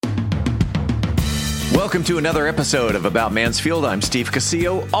Welcome to another episode of About Mansfield. I'm Steve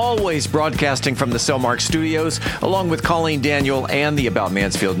Casillo, always broadcasting from the Cellmark Studios, along with Colleen Daniel and the About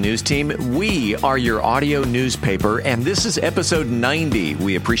Mansfield news team. We are your audio newspaper, and this is episode 90.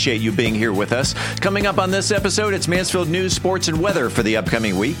 We appreciate you being here with us. Coming up on this episode, it's Mansfield news, sports, and weather for the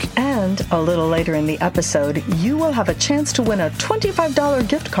upcoming week. And a little later in the episode, you will have a chance to win a $25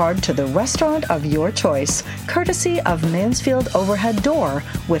 gift card to the restaurant of your choice, courtesy of Mansfield Overhead Door,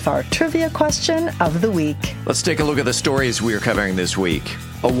 with our trivia question of the week. Let's take a look at the stories we are covering this week.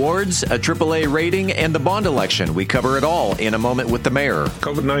 Awards, a AAA rating, and the bond election. We cover it all in a moment with the mayor.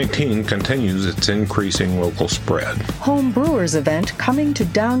 COVID-19 continues its increasing local spread. Home Brewers event coming to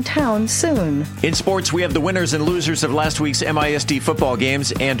downtown soon. In sports, we have the winners and losers of last week's MISD football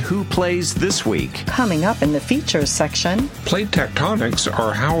games and who plays this week. Coming up in the features section, Plate tectonics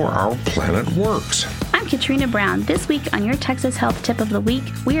are how our planet works. I'm Katrina Brown. This week on your Texas Health Tip of the Week,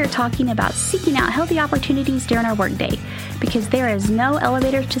 we are talking about seeking out healthy opportunities during our workday. Because there is no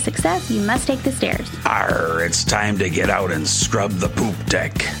elevator to success, you must take the stairs. Arr, it's time to get out and scrub the poop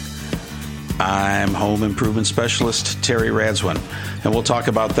deck. I'm Home Improvement Specialist Terry Radswin, and we'll talk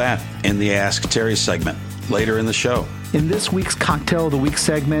about that in the Ask Terry segment later in the show. In this week's Cocktail of the Week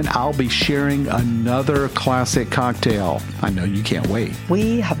segment, I'll be sharing another classic cocktail. I know you can't wait.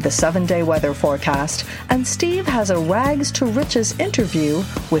 we have the 7-day weather forecast, and Steve has a rags to riches interview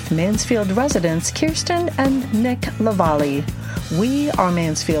with Mansfield residents Kirsten and Nick Lavallee. We are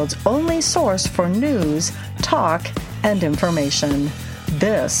Mansfield's only source for news, talk, and information.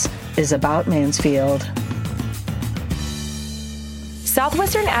 This is About Mansfield.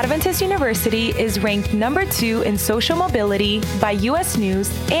 Southwestern Adventist University is ranked number 2 in social mobility by U.S. News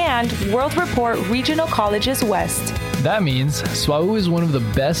and World Report Regional Colleges West. That means SWAU is one of the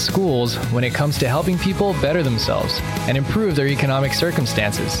best schools when it comes to helping people better themselves and improve their economic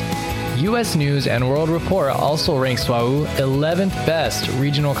circumstances. U.S. News and World Report also rank SWAU 11th best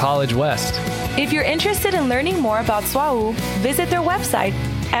Regional College West. If you're interested in learning more about SWAU, visit their website,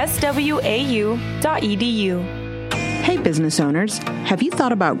 swau.edu. Hey business owners, have you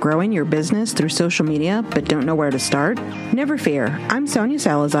thought about growing your business through social media but don't know where to start? Never fear, I'm Sonia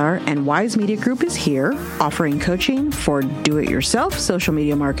Salazar and Wise Media Group is here offering coaching for do-it-yourself social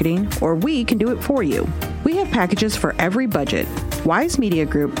media marketing, or we can do it for you. We have packages for every budget. Wise Media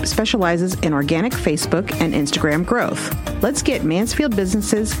Group specializes in organic Facebook and Instagram growth. Let's get Mansfield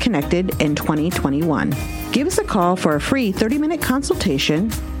businesses connected in 2021. Give us a call for a free 30-minute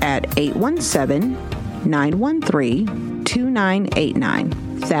consultation at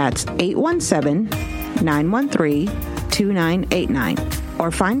 817-913-2989. That's 817-913-2989.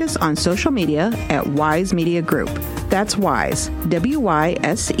 Or find us on social media at Wise Media Group. That's Wise,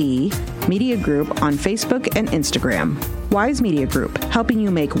 W-Y-S-E, Media Group on Facebook and Instagram. Wise Media Group, helping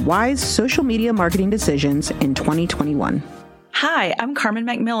you make wise social media marketing decisions in 2021. Hi, I'm Carmen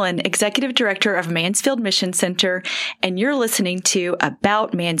McMillan, Executive Director of Mansfield Mission Center, and you're listening to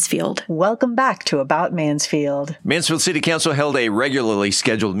About Mansfield. Welcome back to About Mansfield. Mansfield City Council held a regularly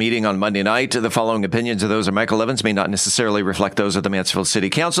scheduled meeting on Monday night. The following opinions of those of Michael Evans may not necessarily reflect those of the Mansfield City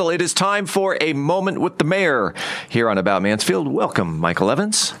Council. It is time for a moment with the mayor here on About Mansfield. Welcome, Michael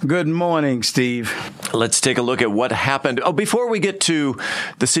Evans. Good morning, Steve. Let's take a look at what happened. Oh, before we get to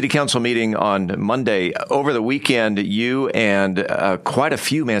the City Council meeting on Monday, over the weekend, you and quite a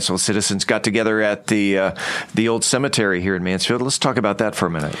few Mansfield citizens got together at the old cemetery here in Mansfield. Let's talk about that for a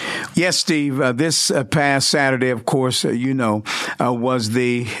minute. Yes, Steve. This past Saturday, of course, was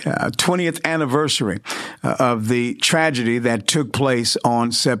the 20th anniversary of the tragedy that took place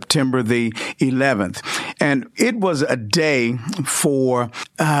on September the 11th. And it was a day for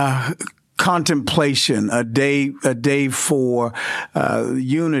contemplation, a day for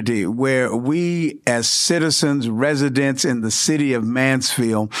unity, where we as citizens, residents in the city of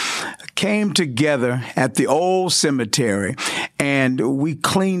Mansfield, came together at the old cemetery and we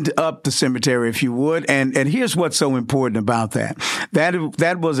cleaned up the cemetery, if you would. And here's what's so important about that.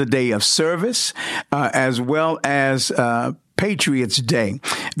 That was a day of service, as well as Patriots Day.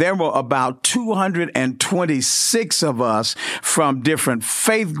 There were about 226 of us from different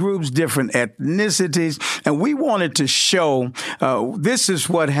faith groups, different ethnicities, and we wanted to show this is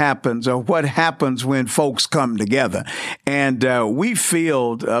what happens, or what happens when folks come together. And we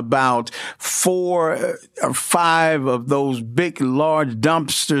filled about 4 or 5 of those big, large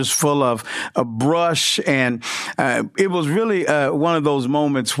dumpsters full of brush, and it was really one of those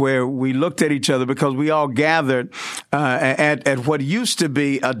moments where we looked at each other because we all gathered at at what used to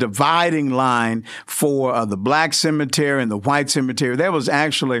be a dividing line for the black cemetery and the white cemetery. There was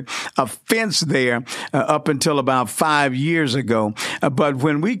actually a fence there up until about 5 years ago. But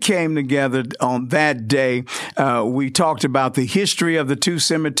when we came together on that day, we talked about the history of the two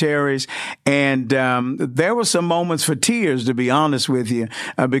cemeteries, and there were some moments for tears, to be honest with you,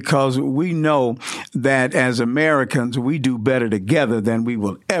 because we know that as Americans, we do better together than we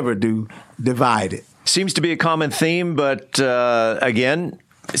will ever do divided. Seems to be a common theme, but again,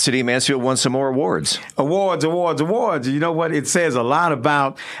 City of Mansfield won some more awards. Awards. You know what? It says a lot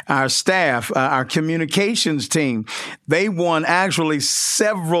about our staff, our communications team. They won actually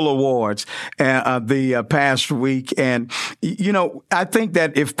several awards the past week. And, you know, I think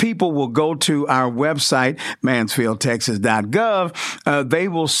that if people will go to our website, mansfieldtexas.gov, they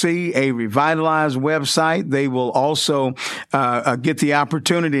will see a revitalized website. They will also get the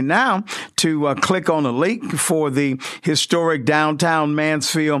opportunity now to click on a link for the historic downtown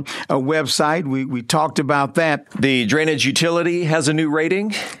Mansfield website. We talked about that. The drainage utility has a new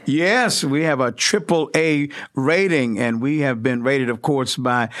rating? Yes, we have a AAA rating, and we have been rated, of course,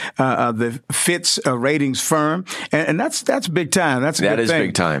 by the Fitz ratings firm. And that's big time. That's a good thing. That is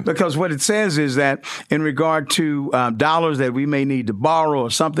big time. Because what it says is that in regard to dollars that we may need to borrow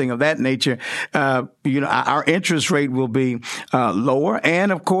or something of that nature, our interest rate will be lower.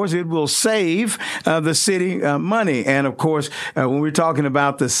 And, of course, it will save the city money. And, of course, when we're talking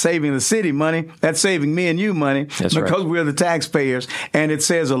about the saving the city money, that's saving me and you money. That's because right. We're the taxpayers. And it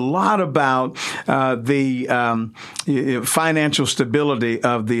says a lot about the financial stability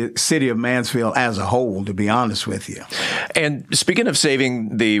of the city of Mansfield as a whole, to be honest with you. And speaking of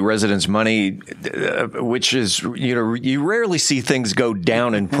saving the residents money, which is, you rarely see things go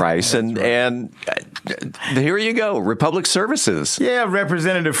down in price. and here you go, Republic Services. Yeah,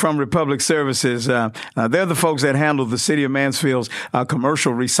 representative from Republic Services. They're the folks that handle the city of Mansfield's commercial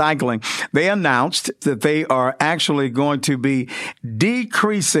recycling. They announced that they are actually going to be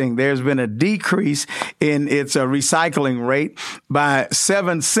decreasing. There's been a decrease in its recycling rate by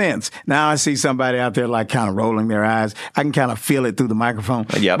 7 cents. Now I see somebody out there like kind of rolling their eyes. I can kind of feel it through the microphone.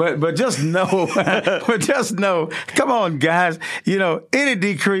 Yep. But just know, come on, guys. Any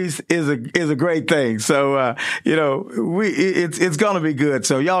decrease is a great thing. So it's going to be good.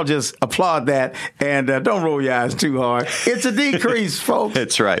 So y'all just applaud that and don't roll your eyes too hard. It's a decrease, folks.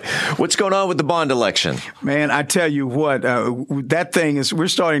 That's right. What's going on with the bond election? Man, I tell you what, that thing is, we're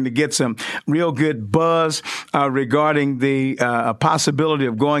starting to get some real good buzz regarding the possibility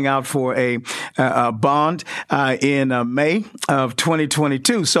of going out for a bond in May of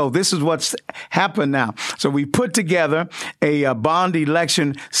 2022. So this is what's happened now. So we put together a bond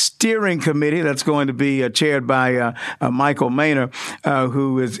election steering committee that's going to be chaired by Michael Maynor,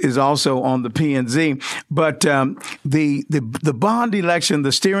 who is also on the P&Z. But the bond election,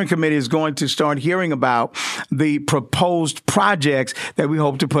 the steering committee is going to start hearing about the proposed projects that we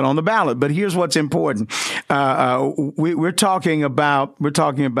hope to put on the ballot. But here's what's important: we're talking about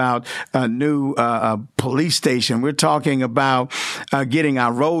a new police station. We're talking about getting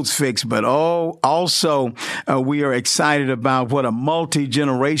our roads fixed. But also we are excited about what a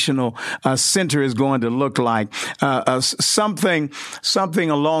multi-generational center is going to look like. Something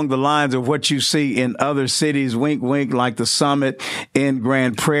along the lines of what you see in other cities. Wink, wink, like the Summit in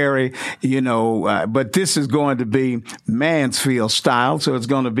Grand Prairie, but this is going to be Mansfield style, so it's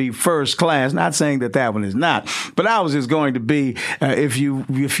going to be first class. Not saying that one is not, but ours is going to be, if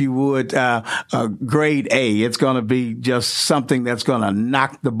you would, grade A. It's going to be just something that's going to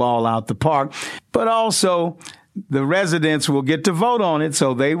knock the ball out the park, but also the residents will get to vote on it,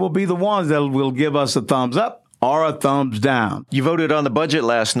 so they will be the ones that will give us a thumbs up or a thumbs down. You voted on the budget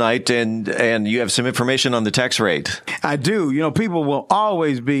last night, and you have some information on the tax rate. I do. People will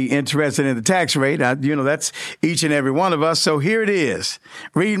always be interested in the tax rate. That's each and every one of us. So here it is.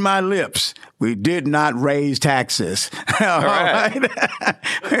 Read my lips. We did not raise taxes. All right.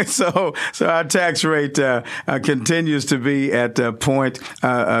 So our tax rate continues to be at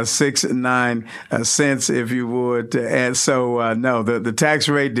 0.69 cents, if you would. And so, no, the tax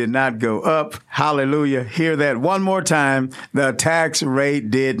rate did not go up. Hallelujah. Hear that one more time. The tax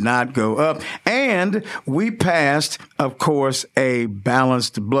rate did not go up. And we passed, of course, a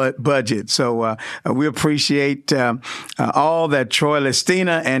balanced budget. So we appreciate all that Troy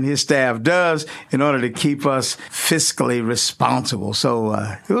Lestina and his staff does in order to keep us fiscally responsible. So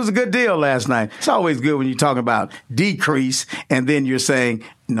it was a good deal last night. It's always good when you're talking about decrease and then you're saying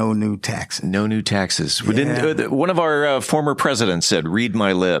no new taxes. No new taxes. Yeah. One of our former presidents said, "Read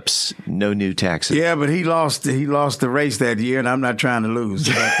my lips, no new taxes." Yeah, but he lost the race that year, and I'm not trying to lose.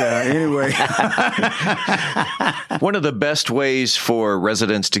 But anyway. One of the best ways for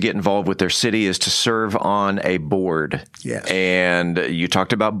residents to get involved with their city is to serve on a board. Yes. And you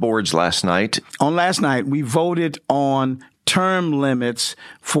talked about boards last night. On last night, we voted on term limits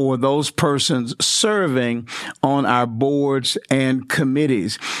for those persons serving on our boards and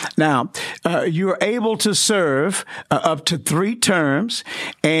committees. Now, you're able to serve up to 3 terms,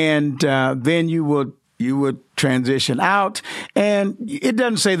 and then you would transition out. And it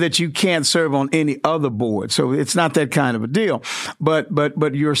doesn't say that you can't serve on any other board. So it's not that kind of a deal.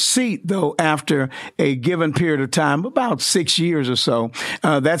 But your seat, though, after a given period of time, about 6 years or so,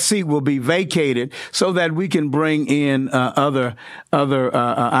 that seat will be vacated so that we can bring in other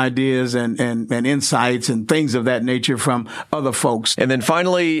ideas and insights and things of that nature from other folks. And then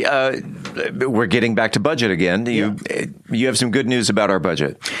finally, we're getting back to budget again. You have some good news about our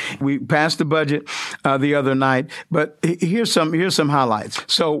budget. We passed the budget the other night, but here's some highlights.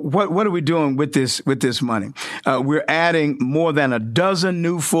 So what are we doing with this money? We're adding more than a dozen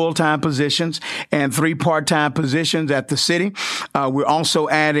new full-time positions and 3 part-time positions at the city. We're also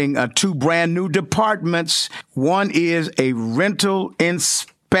adding 2 brand new departments. One is a rental inspection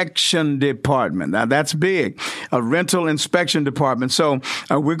department. Now that's big, a rental inspection department. So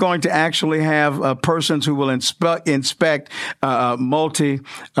we're going to actually have persons who will inspect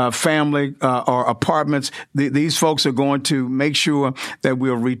multi-family or apartments. These folks are going to make sure that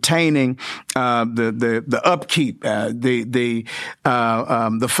we're retaining the upkeep, the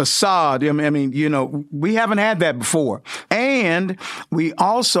facade. I mean, we haven't had that before. And we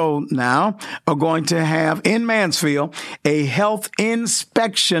also now are going to have in Mansfield a health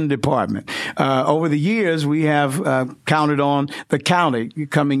inspection department. Over the years, we have counted on the county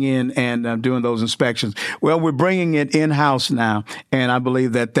coming in and doing those inspections. Well, we're bringing it in-house now, and I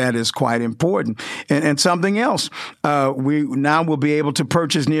believe that is quite important. And something else, we now will be able to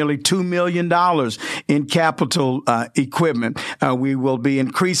purchase nearly $2 million in capital equipment. We will be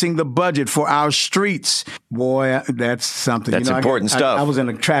increasing the budget for our streets. Boy, that's something. That's important stuff. I was in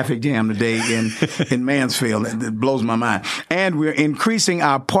a traffic jam today in Mansfield. It blows my mind. And we're increasing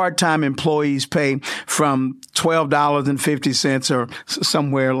our part-time employees' pay from $12.50 or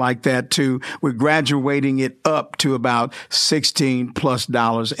somewhere like that we're graduating it up to about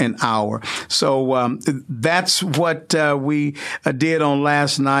 $16+ an hour. So that's what we did on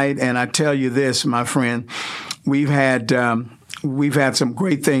last night. And I tell you this, my friend, we've had some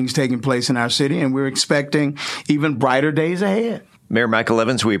great things taking place in our city, and we're expecting even brighter days ahead. Mayor Michael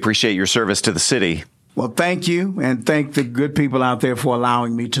Evans, we appreciate your service to the city. Well, thank you, and thank the good people out there for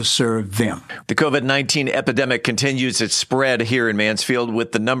allowing me to serve them. The COVID-19 epidemic continues its spread here in Mansfield.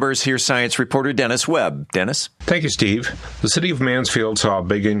 With the numbers, here's science reporter Dennis Webb. Dennis? Thank you, Steve. The city of Mansfield saw a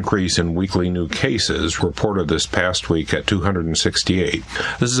big increase in weekly new cases reported this past week at 268.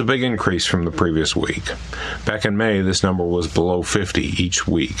 This is a big increase from the previous week. Back in May, this number was below 50 each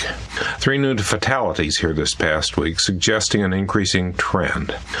week. 3 new fatalities here this past week, suggesting an increasing trend.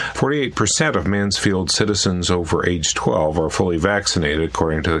 48% of Mansfield citizens over age 12 are fully vaccinated,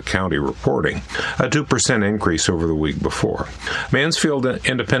 according to the county reporting, a 2% increase over the week before. Mansfield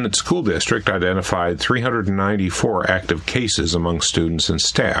Independent School District identified 394 active cases among students and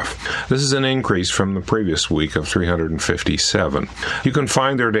staff. This is an increase from the previous week of 357. You can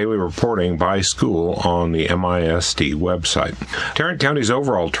find their daily reporting by school on the MISD website. Tarrant County's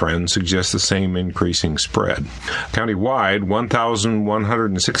overall trend suggests the same increasing spread. Countywide,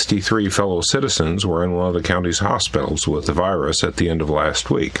 1,163 fellow citizens were in one of the county's hospitals with the virus at the end of last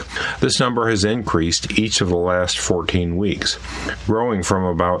week. This number has increased each of the last 14 weeks, growing from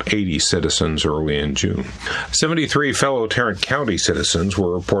about 80 citizens early in June. 73 fellow Tarrant County citizens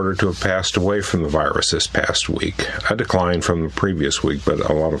were reported to have passed away from the virus this past week, a decline from the previous week, but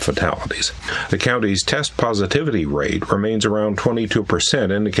a lot of fatalities. The county's test positivity rate remains around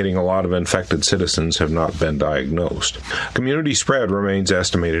 22%, indicating a lot of infected citizens have not been diagnosed. Community spread remains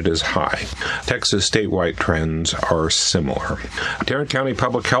estimated as high. Texas statewide trends are similar. Tarrant County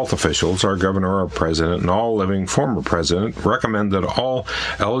public health officials, our governor, our president, and all living former president recommend that all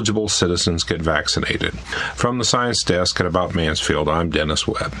eligible citizens get vaccinated. From the Science Desk at About Mansfield, I'm Dennis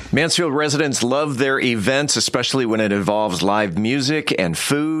Webb. Mansfield residents love their events, especially when it involves live music and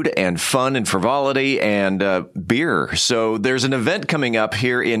food and fun and frivolity and beer. So there's an event coming up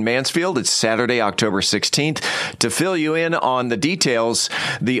here in Mansfield. It's Saturday, October 16th. To fill you in on the details,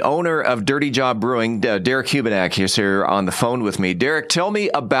 the owner of Dirty Job Brewing, Derek Hubenak, is here on the phone with me. Derek, tell me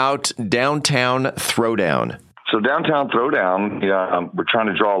about Downtown Throwdown. So Downtown Throwdown, we're trying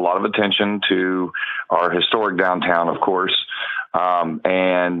to draw a lot of attention to our historic downtown, of course.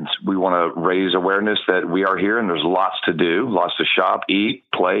 And we want to raise awareness that we are here and there's lots to do, lots to shop, eat,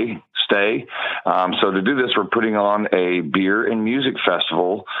 play, stay. So to do this, we're putting on a beer and music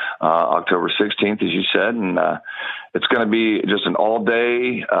festival, October 16th, as you said. And it's going to be just an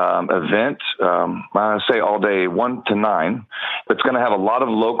all-day event. I say all day, 1 to 9. It's going to have a lot of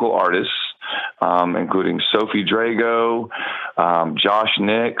local artists, including Sophie Drago, Josh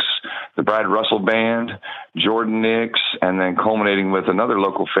Nix, the Brad Russell Band, Jordan Nix, and then culminating with another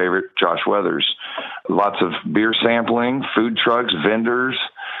local favorite, Josh Weathers. Lots of beer sampling, food trucks, vendors.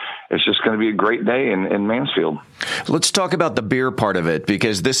 It's just going to be a great day in Mansfield. Let's talk about the beer part of it,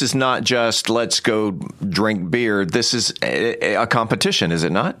 because this is not just let's go drink beer. This is a competition, is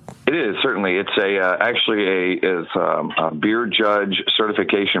it not? It is, certainly. It's a beer judge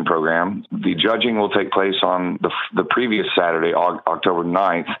certification program. The judging will take place on the previous Saturday, October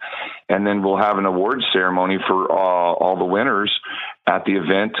 9th, and then we'll have an awards ceremony for all the winners at the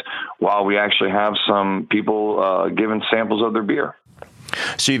event, while we actually have some people giving samples of their beer.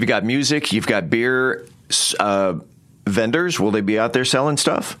 So you've got music, you've got beer, vendors. Will they be out there selling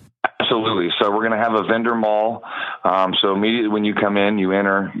stuff? Absolutely. So we're going to have a vendor mall. So immediately when you come in, you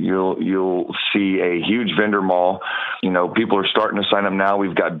enter, you'll see a huge vendor mall. People are starting to sign up now.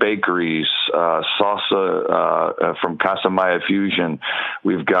 We've got bakeries, salsa from Casa Maya Fusion.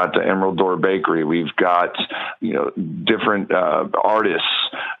 We've got the Emerald Door Bakery. We've got, different artists.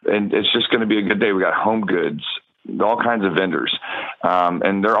 And it's just going to be a good day. We got home goods, all kinds of vendors.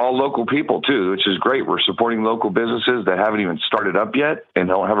 And they're all local people too, which is great. We're supporting local businesses that haven't even started up yet and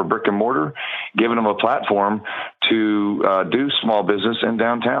don't have a brick and mortar, giving them a platform to do small business in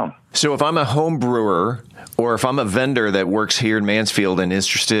downtown. So if I'm a home brewer, or if I'm a vendor that works here in Mansfield and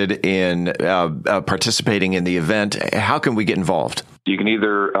interested in participating in the event, how can we get involved? You can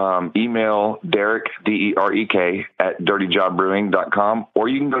either email Derek, DEREK, at dirtyjobbrewing.com, or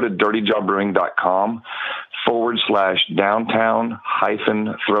you can go to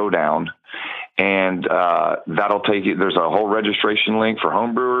dirtyjobbrewing.com/downtown-throwdown. And that'll take you. There's a whole registration link for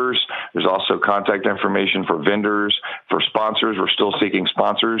home brewers. There's also contact information for vendors, for sponsors. We're still seeking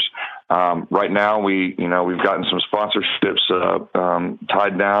sponsors. Right now, we've gotten some sponsorships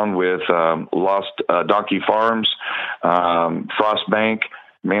tied down with Lost Donkey Farms, Frost Bank,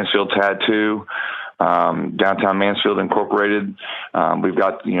 Mansfield Tattoo, Downtown Mansfield Incorporated. We've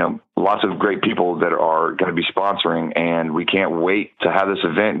got, lots of great people that are going to be sponsoring, and we can't wait to have this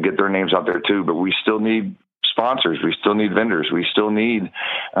event and get their names out there too. But we still need sponsors. We still need vendors. We still need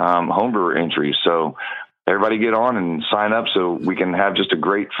homebrewer entries. So everybody get on and sign up so we can have just a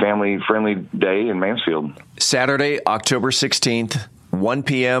great family-friendly day in Mansfield. Saturday, October 16th. 1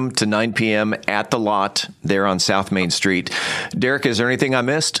 p.m. to 9 p.m. at the lot there on South Main Street. Derek, is there anything I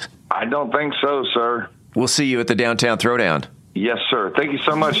missed? I don't think so, sir. We'll see you at the Downtown Throwdown. Yes, sir. Thank you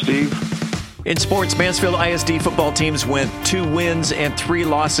so much, Steve. In sports, Mansfield ISD football teams went 2 wins and 3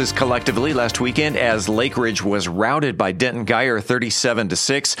 losses collectively last weekend as Lake Ridge was routed by Denton Guyer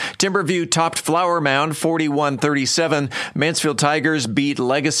 37-6. Timberview topped Flower Mound 41-37. Mansfield Tigers beat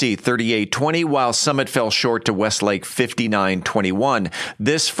Legacy 38-20, while Summit fell short to Westlake 59-21.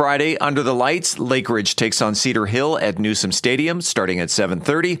 This Friday, under the lights, Lake Ridge takes on Cedar Hill at Newsom Stadium starting at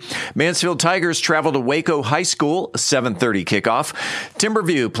 7:30. Mansfield Tigers travel to Waco High School, 7:30 kickoff.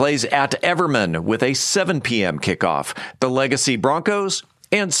 Timberview plays at Everman with a 7 p.m. kickoff. The Legacy Broncos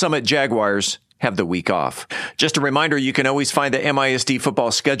and Summit Jaguars have the week off. Just a reminder, you can always find the MISD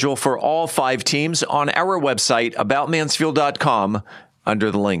football schedule for all 5 teams on our website, aboutmansfield.com, under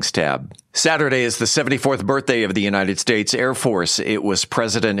the links tab. Saturday is the 74th birthday of the United States Air Force. It was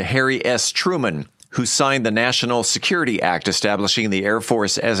President Harry S. Truman who signed the National Security Act establishing the Air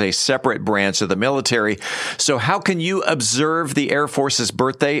Force as a separate branch of the military. So how can you observe the Air Force's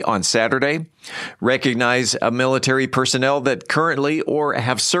birthday on Saturday? Recognize a military personnel that currently or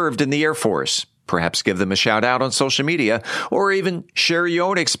have served in the Air Force. Perhaps give them a shout out on social media, or even share your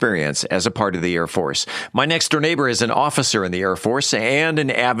own experience as a part of the Air Force. My next door neighbor is an officer in the Air Force and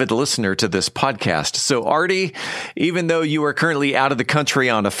an avid listener to this podcast. So Artie, even though you are currently out of the country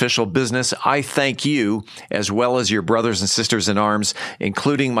on official business, I thank you, as well as your brothers and sisters in arms,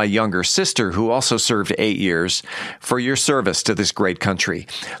 including my younger sister, who also served 8 years, for your service to this great country.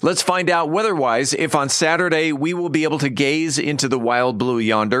 Let's find out weather-wise if on Saturday we will be able to gaze into the wild blue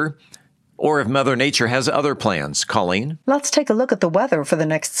yonder, or if Mother Nature has other plans. Colleen? Let's take a look at the weather for the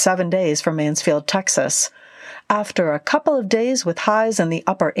next 7 days for Mansfield, Texas. After a couple of days with highs in the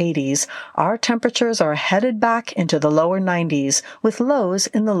upper 80s, our temperatures are headed back into the lower 90s with lows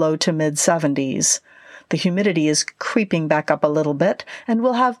in the low to mid 70s. The humidity is creeping back up a little bit, and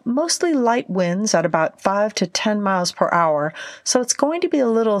we'll have mostly light winds at about 5 to 10 miles per hour, so it's going to be a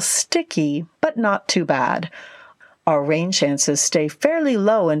little sticky, but not too bad. Our rain chances stay fairly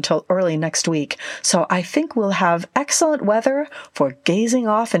low until early next week, so I think we'll have excellent weather for gazing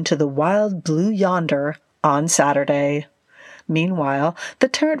off into the wild blue yonder on Saturday. Meanwhile, the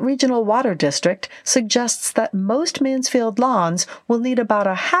Tarrant Regional Water District suggests that most Mansfield lawns will need about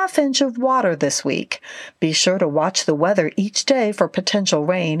a half inch of water this week. Be sure to watch the weather each day for potential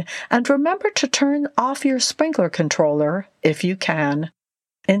rain, and remember to turn off your sprinkler controller if you can.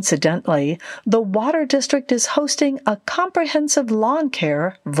 Incidentally, the Water District is hosting a comprehensive lawn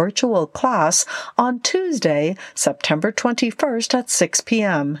care virtual class on Tuesday, September 21st at 6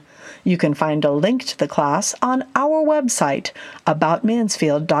 p.m. You can find a link to the class on our website,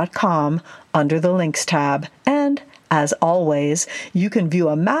 aboutmansfield.com, under the Links tab. And, as always, you can view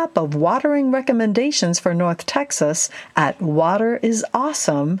a map of watering recommendations for North Texas at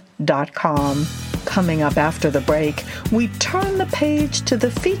waterisawesome.com. Coming up after the break, we turn the page to the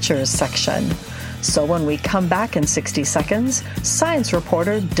features section. So when we come back in 60 seconds, science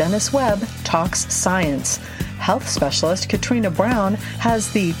reporter Dennis Webb talks science. Health specialist Katrina Brown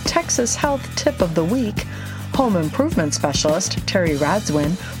has the Texas Health Tip of the Week. Home improvement specialist Terry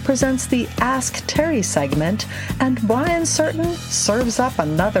Radzwin presents the Ask Terry segment, and Brian Certain serves up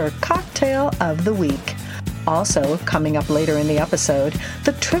another cocktail of the week. Also, coming up later in the episode,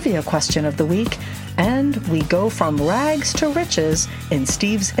 the trivia question of the week, and we go from rags to riches in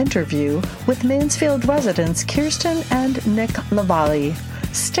Steve's interview with Mansfield residents Kirsten and Nick Lavalley.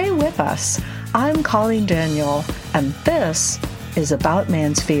 Stay with us. I'm Colleen Daniel, and this is About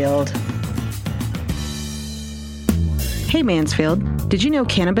Mansfield. Hey Mansfield, did you know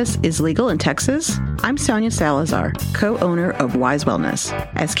cannabis is legal in Texas? I'm Sonia Salazar, co-owner of Wise Wellness.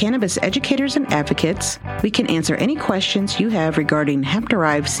 As cannabis educators and advocates, we can answer any questions you have regarding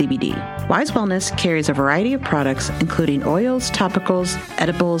hemp-derived CBD. Wise Wellness carries a variety of products, including oils, topicals,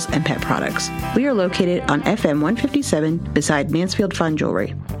 edibles, and pet products. We are located on FM 157 beside Mansfield Fine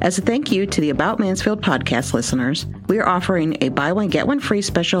Jewelry. As a thank you to the About Mansfield podcast listeners, we are offering a buy one, get one free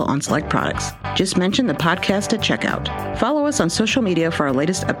special on select products. Just mention the podcast at checkout. Follow us on social media for our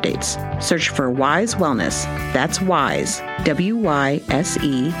latest updates. Search for Wise Wellness. That's Wise,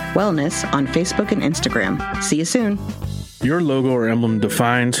 W-Y-S-E, Wellness on Facebook and Instagram. See you soon. Your logo or emblem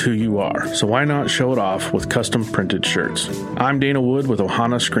defines who you are, so why not show it off with custom printed shirts? I'm Dana Wood with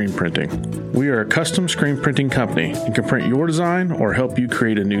Ohana Screen Printing. We are a custom screen printing company and can print your design or help you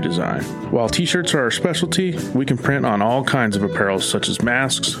create a new design. While t-shirts are our specialty, we can print on all kinds of apparel such as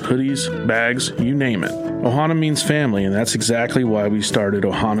masks, hoodies, bags, you name it. Ohana means family, and that's exactly why we started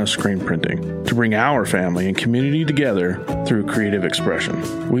Ohana Screen Printing, to bring our family and community together through creative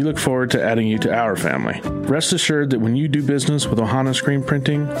expression. We look forward to adding you to our family. Rest assured that when you do business with Ohana Screen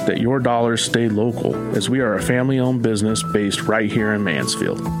Printing, that your dollars stay local, as we are a family-owned business based right here in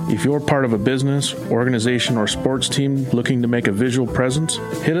Mansfield. If you're part of a business, organization, or sports team looking to make a visual presence,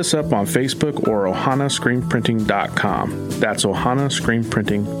 hit us up on Facebook or ohanascreenprinting.com. That's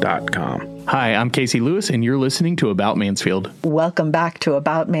ohanascreenprinting.com. Hi, I'm Casey Lewis, and you're listening to About Mansfield. Welcome back to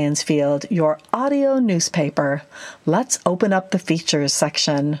About Mansfield, your audio newspaper. Let's open up the features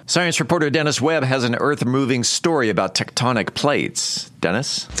section. Science reporter Dennis Webb has an earth-moving story about tectonic plates.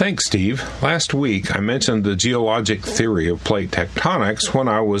 Dennis? Thanks, Steve. Last week, I mentioned the geologic theory of plate tectonics when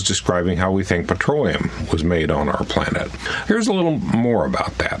I was describing how we think petroleum was made on our planet. Here's a little more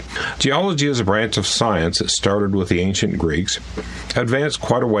about that. Geology is a branch of science that started with the ancient Greeks, advanced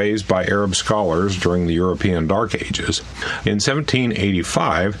quite a ways by Arab scholars during the European Dark Ages. In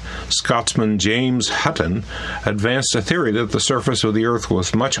 1785, Scotsman James Hutton advanced a theory that the surface of the Earth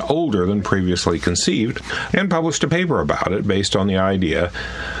was much older than previously conceived, and published a paper about it based on the idea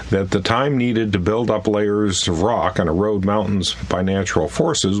that the time needed to build up layers of rock and erode mountains by natural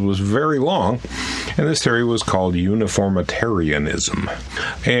forces was very long, and this theory was called uniformitarianism.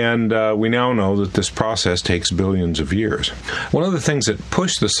 And we now know that this process takes billions of years. One of the things that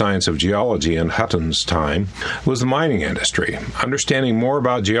pushed the science of geology in Hutton's time was the mining industry. Understanding more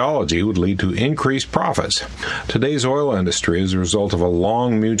about geology would lead to increased profits. Today's oil industry is a result of a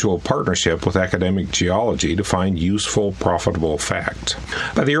long mutual partnership with academic geology to find useful, profitable facts.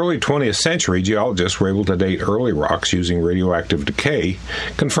 By the early 20th century, geologists were able to date early rocks using radioactive decay,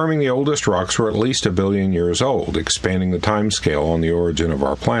 confirming the oldest rocks were at least 1 billion years old, expanding the time scale on the origin of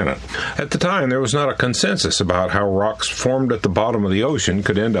our planet. At the time, there was not a consensus about how rocks formed at the bottom of the ocean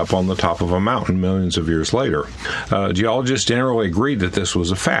could end up on the top top of a mountain millions of years later. Geologists generally agreed that this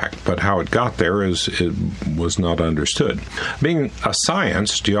was a fact, but how it got there was not understood. Being a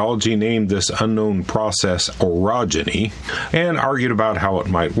science, geology named this unknown process orogeny and argued about how it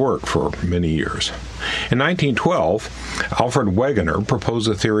might work for many years. In 1912, Alfred Wegener proposed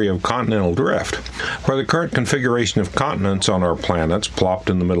a theory of continental drift, where the current configuration of continents on our planets plopped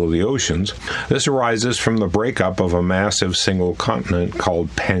in the middle of the oceans. This arises from the breakup of a massive single continent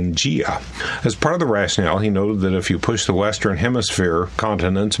called Pangaea. As part of the rationale, he noted that if you push the Western Hemisphere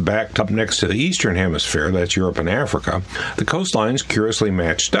continents back up next to the Eastern Hemisphere, that's Europe and Africa, the coastlines curiously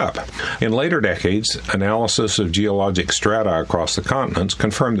matched up. In later decades, analysis of geologic strata across the continents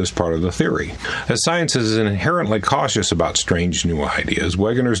confirmed this part of the theory. As science is inherently cautious about strange new ideas,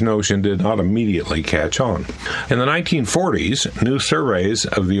 Wegener's notion did not immediately catch on. In the 1940s, new surveys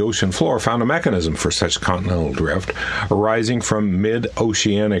of the ocean floor found a mechanism for such continental drift arising from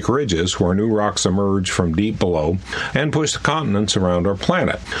mid-oceanic ridges where new rocks emerge from deep below and push the continents around our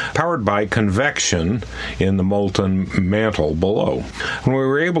planet, powered by convection in the molten mantle below. When we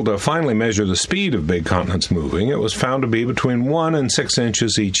were able to finally measure the speed of big continents moving, it was found to be between 1 and 6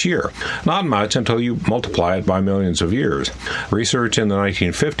 inches each year. Not much until you multiply it by millions of years. Research in the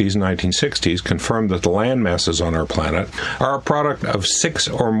 1950s and 1960s confirmed that the land masses on our planet are a product of 6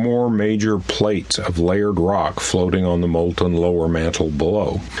 or more major plates of layered rock floating on the molten lower mantle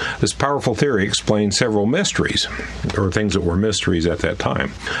below. This powerful theory explains several mysteries, or things that were mysteries at that time.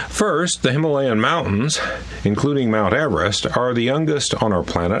 First, the Himalayan mountains, including Mount Everest, are the youngest on our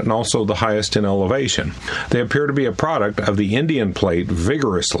planet and also the highest in elevation. They appear to be a product of the Indian plate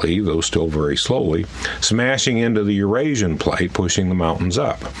vigorously, though still very slowly, smashing into the Eurasian plate, pushing the mountains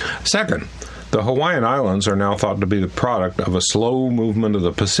up. Second, the Hawaiian Islands are now thought to be the product of a slow movement of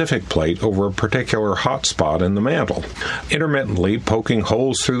the Pacific plate over a particular hot spot in the mantle, intermittently poking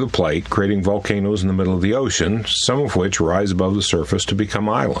holes through the plate, creating volcanoes in the middle of the ocean, some of which rise above the surface to become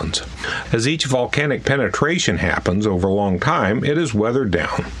islands. As each volcanic penetration happens over a long time, it is weathered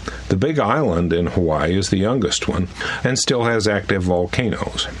down. The Big Island in Hawaii is the youngest one and still has active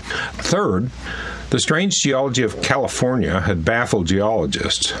volcanoes. Third, the strange geology of California had baffled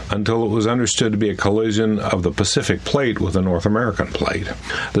geologists until it was understood to be a collision of the Pacific plate with the North American plate.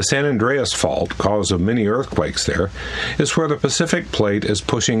 The San Andreas Fault, cause of many earthquakes there, is where the Pacific plate is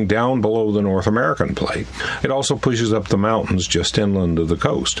pushing down below the North American plate. It also pushes up the mountains just inland of the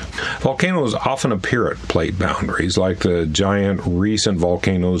coast. Volcanoes often appear at plate boundaries, like the giant recent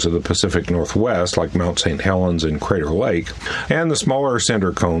volcanoes of the Pacific Northwest, like Mount St. Helens and Crater Lake, and the smaller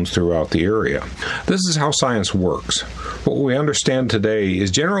cinder cones throughout the area. This is how science works. What we understand today is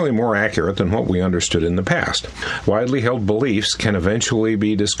generally more accurate than what we understood in the past. Widely held beliefs can eventually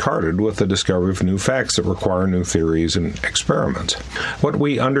be discarded with the discovery of new facts that require new theories and experiments. What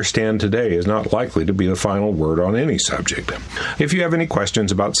we understand today is not likely to be the final word on any subject. If you have any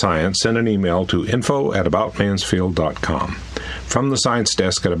questions about science, send an email to info@aboutmansfield.com. From the Science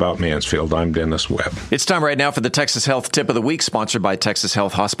Desk at About Mansfield, I'm Dennis Webb. It's time right now for the Texas Health Tip of the Week, sponsored by Texas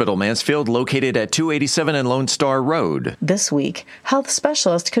Health Hospital Mansfield, located at 287 and Lone Star Road. This week, health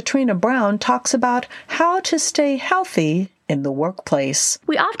specialist Katrina Brown talks about how to stay healthy in the workplace.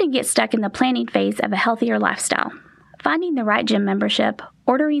 We often get stuck in the planning phase of a healthier lifestyle. Finding the right gym membership,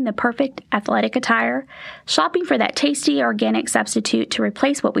 ordering the perfect athletic attire, shopping for that tasty organic substitute to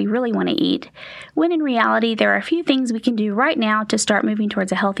replace what we really want to eat, when in reality there are a few things we can do right now to start moving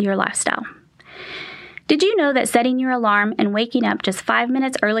towards a healthier lifestyle. Did you know that setting your alarm and waking up just 5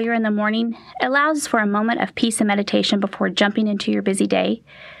 minutes earlier in the morning allows for a moment of peace and meditation before jumping into your busy day?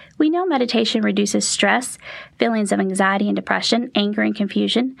 We know meditation reduces stress, feelings of anxiety and depression, anger and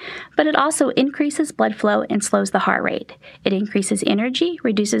confusion, but it also increases blood flow and slows the heart rate. It increases energy,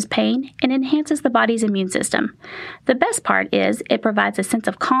 reduces pain, and enhances the body's immune system. The best part is it provides a sense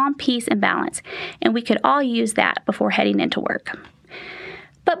of calm, peace, and balance, and we could all use that before heading into work.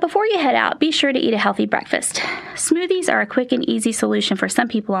 But before you head out, be sure to eat a healthy breakfast. Smoothies are a quick and easy solution for some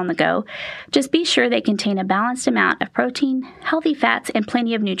people on the go. Just be sure they contain a balanced amount of protein, healthy fats, and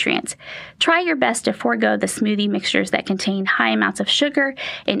plenty of nutrients. Try your best to forego the smoothie mixtures that contain high amounts of sugar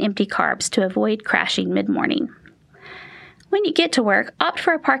and empty carbs to avoid crashing mid-morning. When you get to work, opt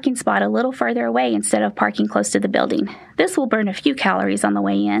for a parking spot a little further away instead of parking close to the building. This will burn a few calories on the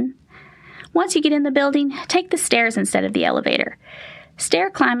way in. Once you get in the building, take the stairs instead of the elevator.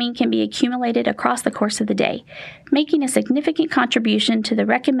 Stair climbing can be accumulated across the course of the day, making a significant contribution to the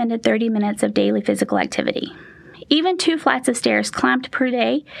recommended 30 minutes of daily physical activity. Even 2 flights of stairs climbed per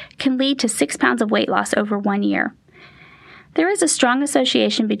day can lead to 6 pounds of weight loss over 1 year. There is a strong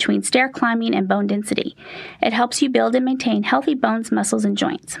association between stair climbing and bone density. It helps you build and maintain healthy bones, muscles, and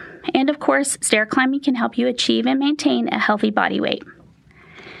joints. And of course, stair climbing can help you achieve and maintain a healthy body weight.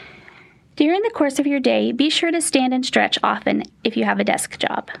 During the course of your day, be sure to stand and stretch often if you have a desk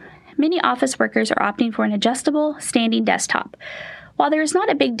job. Many office workers are opting for an adjustable, standing desktop. While there is not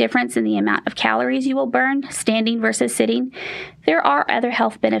a big difference in the amount of calories you will burn standing versus sitting, there are other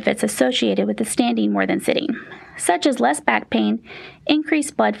health benefits associated with the standing more than sitting, such as less back pain,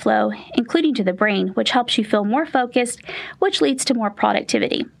 increased blood flow, including to the brain, which helps you feel more focused, which leads to more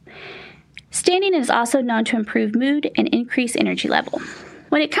productivity. Standing is also known to improve mood and increase energy level.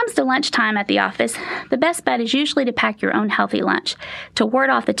 When it comes to lunchtime at the office, the best bet is usually to pack your own healthy lunch to ward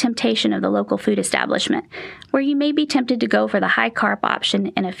off the temptation of the local food establishment, where you may be tempted to go for the high-carb option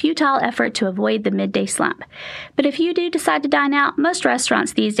in a futile effort to avoid the midday slump. But if you do decide to dine out, most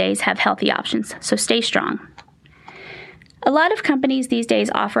restaurants these days have healthy options, so stay strong. A lot of companies these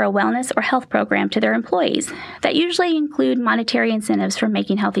days offer a wellness or health program to their employees that usually include monetary incentives for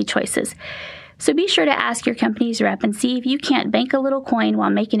making healthy choices. So be sure to ask your company's rep and see if you can't bank a little coin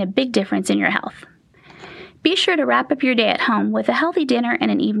while making a big difference in your health. Be sure to wrap up your day at home with a healthy dinner and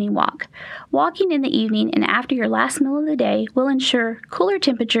an evening walk. Walking in the evening and after your last meal of the day will ensure cooler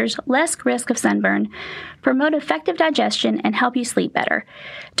temperatures, less risk of sunburn, promote effective digestion, and help you sleep better.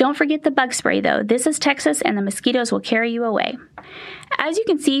 Don't forget the bug spray, though. This is Texas, and the mosquitoes will carry you away. As you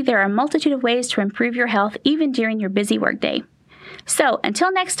can see, there are a multitude of ways to improve your health even during your busy workday. So,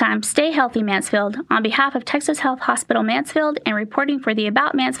 until next time, stay healthy, Mansfield. On behalf of Texas Health Hospital Mansfield and reporting for the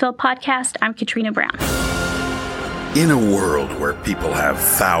About Mansfield podcast, I'm Katrina Brown. In a world where people have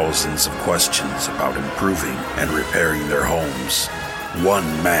thousands of questions about improving and repairing their homes, one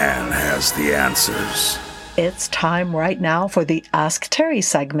man has the answers. It's time right now for the Ask Terry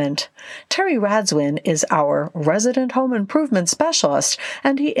segment. Terry Radzwin is our resident home improvement specialist,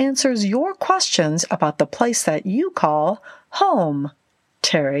 and he answers your questions about the place that you call home.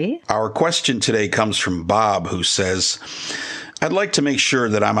 Terry? Our question today comes from Bob, who says, I'd like to make sure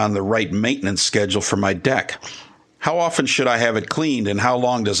that I'm on the right maintenance schedule for my deck. How often should I have it cleaned, and how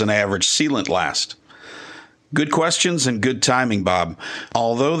long does an average sealant last? Good questions and good timing, Bob.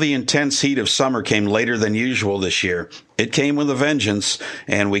 Although the intense heat of summer came later than usual this year, it came with a vengeance,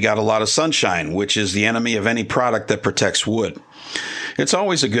 and we got a lot of sunshine, which is the enemy of any product that protects wood. It's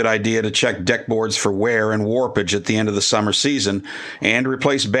always a good idea to check deck boards for wear and warpage at the end of the summer season and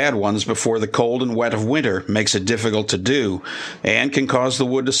replace bad ones before the cold and wet of winter makes it difficult to do and can cause the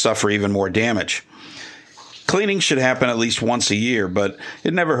wood to suffer even more damage. Cleaning should happen at least once a year, but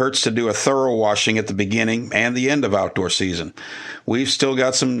it never hurts to do a thorough washing at the beginning and the end of outdoor season. We've still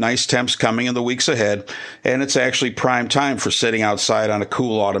got some nice temps coming in the weeks ahead, and it's actually prime time for sitting outside on a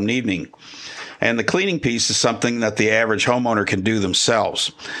cool autumn evening. And the cleaning piece is something that the average homeowner can do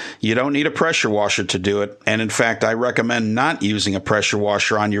themselves. You don't need a pressure washer to do it, and in fact, I recommend not using a pressure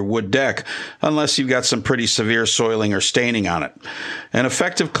washer on your wood deck unless you've got some pretty severe soiling or staining on it. An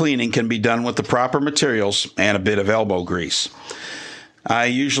effective cleaning can be done with the proper materials and a bit of elbow grease. I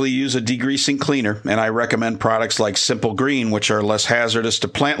usually use a degreasing cleaner, and I recommend products like Simple Green, which are less hazardous to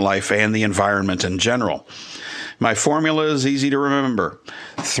plant life and the environment in general. My formula is easy to remember.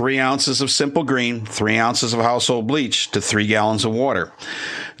 3 ounces of Simple Green, 3 ounces of household bleach to 3 gallons of water.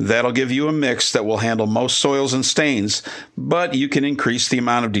 That'll give you a mix that will handle most soils and stains, but you can increase the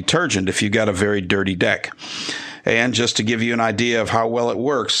amount of detergent if you've got a very dirty deck. And just to give you an idea of how well it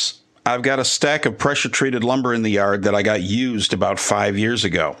works, I've got a stack of pressure-treated lumber in the yard that I got used about 5 years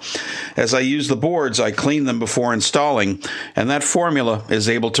ago. As I use the boards, I clean them before installing, and that formula is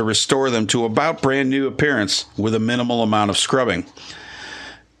able to restore them to about brand new appearance with a minimal amount of scrubbing.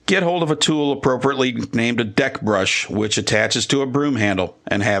 Get hold of a tool appropriately named a deck brush, which attaches to a broom handle,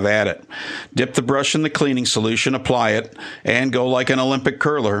 and have at it. Dip the brush in the cleaning solution, apply it, and go like an Olympic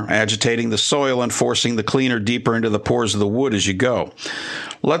curler, agitating the soil and forcing the cleaner deeper into the pores of the wood as you go.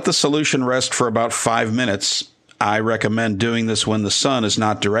 Let the solution rest for about 5 minutes. I recommend doing this when the sun is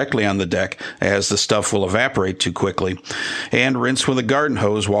not directly on the deck, as the stuff will evaporate too quickly, and rinse with a garden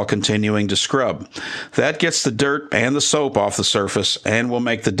hose while continuing to scrub. That gets the dirt and the soap off the surface and will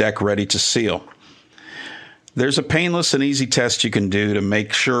make the deck ready to seal. There's a painless and easy test you can do to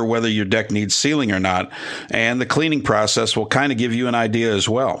make sure whether your deck needs sealing or not, and the cleaning process will kind of give you an idea as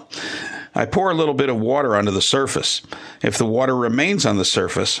well. I pour a little bit of water onto the surface. If the water remains on the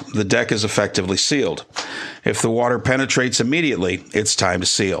surface, the deck is effectively sealed. If the water penetrates immediately, it's time to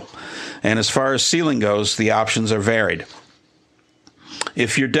seal. And as far as sealing goes, the options are varied.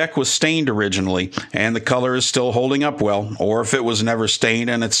 If your deck was stained originally and the color is still holding up well, or if it was never stained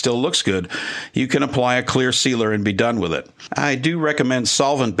and it still looks good, you can apply a clear sealer and be done with it. I do recommend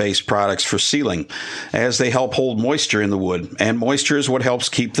solvent-based products for sealing, as they help hold moisture in the wood, and moisture is what helps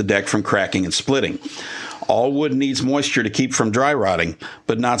keep the deck from cracking and splitting. All wood needs moisture to keep from dry rotting,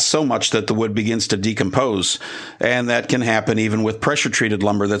 but not so much that the wood begins to decompose, and that can happen even with pressure-treated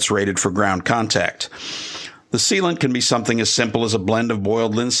lumber that's rated for ground contact. The sealant can be something as simple as a blend of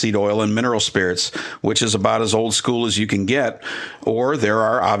boiled linseed oil and mineral spirits, which is about as old school as you can get, or there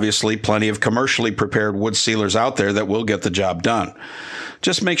are obviously plenty of commercially prepared wood sealers out there that will get the job done.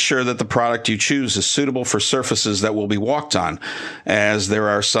 Just make sure that the product you choose is suitable for surfaces that will be walked on, as there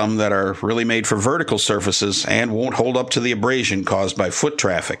are some that are really made for vertical surfaces and won't hold up to the abrasion caused by foot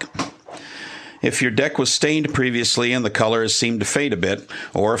traffic. If your deck was stained previously and the color has seemed to fade a bit,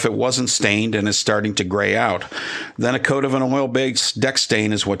 or if it wasn't stained and is starting to gray out, then a coat of an oil-based deck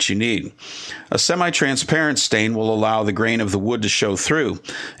stain is what you need. A semi-transparent stain will allow the grain of the wood to show through,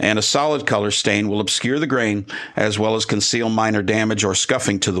 and a solid color stain will obscure the grain as well as conceal minor damage or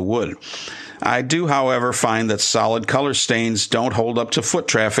scuffing to the wood. I do, however, find that solid color stains don't hold up to foot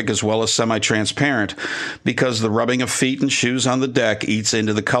traffic as well as semi-transparent, because the rubbing of feet and shoes on the deck eats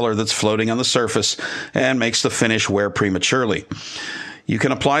into the color that's floating on the surface and makes the finish wear prematurely. You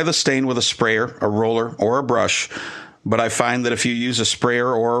can apply the stain with a sprayer, a roller, or a brush, but I find that if you use a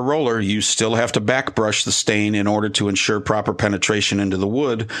sprayer or a roller, you still have to back brush the stain in order to ensure proper penetration into the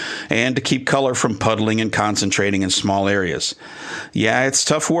wood and to keep color from puddling and concentrating in small areas. Yeah, it's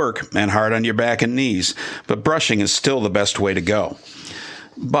tough work and hard on your back and knees, but brushing is still the best way to go.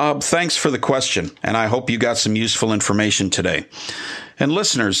 Bob, thanks for the question, and I hope you got some useful information today. And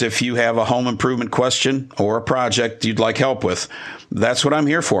listeners, if you have a home improvement question or a project you'd like help with, that's what I'm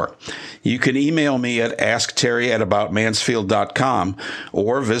here for. You can email me at askterry@aboutmansfield.com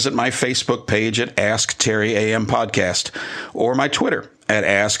or visit my Facebook page at Ask Terry AM Podcast or my Twitter at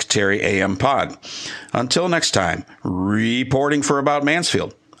Ask Terry AM Pod. Until next time, reporting for About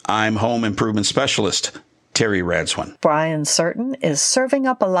Mansfield, I'm Home Improvement Specialist Terry Radswin. Brian Certain is serving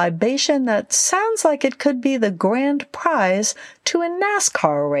up a libation that sounds like it could be the grand prize to a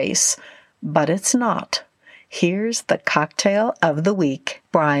NASCAR race, but it's not. Here's the cocktail of the week.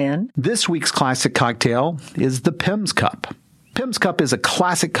 Brian. This week's classic cocktail is the Pimm's Cup. Pimm's Cup is a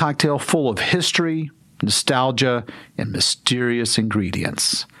classic cocktail full of history, nostalgia, and mysterious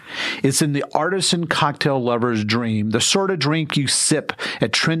ingredients. It's in the artisan cocktail lover's dream, the sort of drink you sip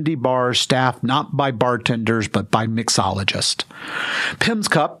at trendy bars staffed not by bartenders but by mixologists. Pimm's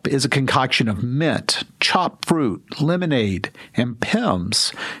Cup is a concoction of mint, chopped fruit, lemonade, and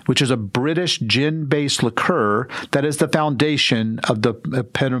Pimm's, which is a British gin-based liqueur that is the foundation of the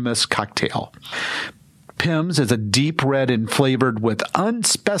eponymous cocktail. Pimm's is a deep red and flavored with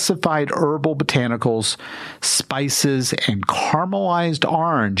unspecified herbal botanicals, spices, and caramelized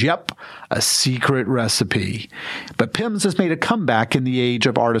orange. Yep, a secret recipe. But Pimm's has made a comeback in the age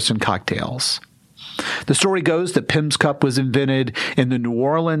of artisan cocktails. The story goes that Pimm's Cup was invented in the New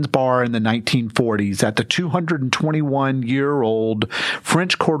Orleans bar in the 1940s at the 221-year-old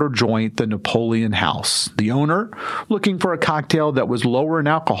French Quarter joint, the Napoleon House. The owner, looking for a cocktail that was lower in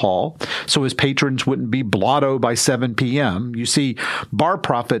alcohol so his patrons wouldn't be blotto by 7 p.m. You see, bar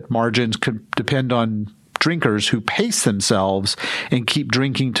profit margins could depend on drinkers who pace themselves and keep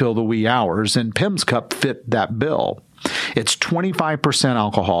drinking till the wee hours, and Pimm's Cup fit that bill. It's 25%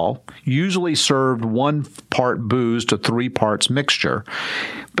 alcohol, usually served 1 part booze to 3 parts mixture.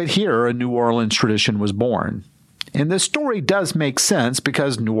 But here, a New Orleans tradition was born. And this story does make sense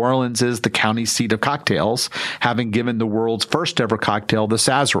because New Orleans is the county seat of cocktails, having given the world's first ever cocktail the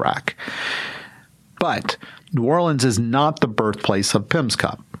Sazerac. But New Orleans is not the birthplace of Pimm's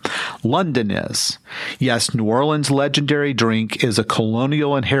Cup. London is. Yes, New Orleans' legendary drink is a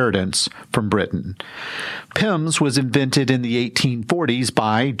colonial inheritance from Britain. Pimm's was invented in the 1840s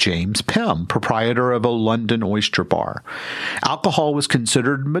by James Pimm, proprietor of a London oyster bar. Alcohol was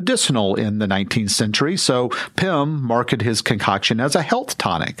considered medicinal in the 19th century, so Pimm marketed his concoction as a health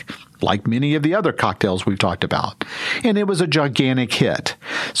tonic, like many of the other cocktails we've talked about. And it was a gigantic hit.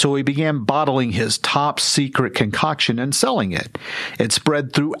 So he began bottling his top secret concoction and selling it. It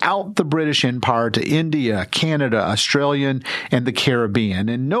spread throughout the British Empire to India, Canada, Australia, and the Caribbean.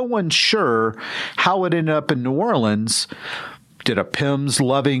 And no one's sure how it ended up in New Orleans. Did a Pimm's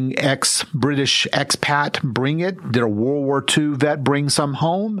loving ex-British expat bring it? Did a World War II vet bring some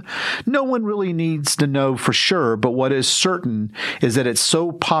home? No one really needs to know for sure, but what is certain is that it's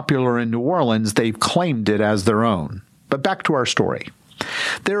so popular in New Orleans, they've claimed it as their own. But back to our story.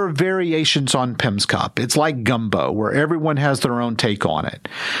 There are variations on Pimm's Cup. It's like gumbo, where everyone has their own take on it.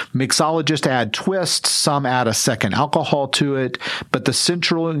 Mixologists add twists, some add a second alcohol to it, but the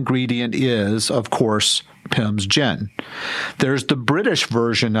central ingredient is, of course, Pimm's gin. There's the British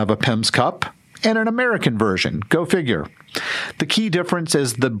version of a Pimm's Cup and an American version. Go figure. The key difference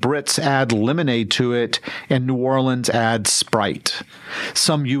is the Brits add lemonade to it and New Orleans adds Sprite.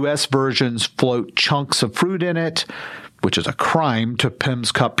 Some U.S. versions float chunks of fruit in it, which is a crime to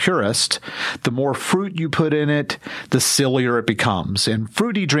Pimm's Cup purists. The more fruit you put in it, the sillier it becomes. And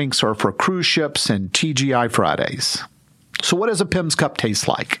fruity drinks are for cruise ships and TGI Fridays. So what does a Pimm's Cup taste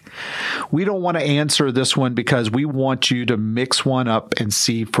like? We don't want to answer this one because we want you to mix one up and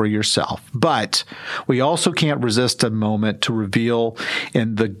see for yourself. But we also can't resist a moment to reveal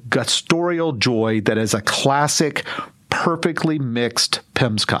in the gustorial joy that is a classic, perfectly mixed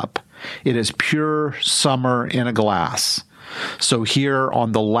Pimm's Cup. It is pure summer in a glass. So here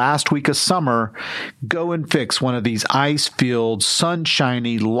on the last week of summer, go and fix one of these ice-filled,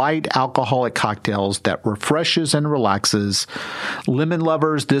 sunshiny, light alcoholic cocktails that refreshes and relaxes. Lemon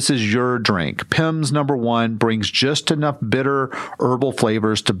lovers, this is your drink. Pimm's No. 1 brings just enough bitter herbal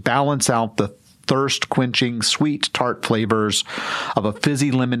flavors to balance out the thirst-quenching, sweet, tart flavors of a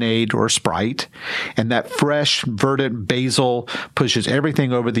fizzy lemonade or Sprite. And that fresh, verdant basil pushes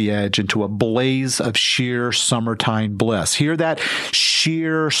everything over the edge into a blaze of sheer summertime bliss. Hear that?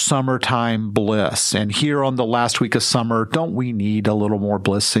 Sheer summertime bliss. And here on the last week of summer, don't we need a little more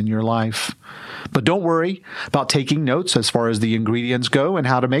bliss in your life? But don't worry about taking notes as far as the ingredients go and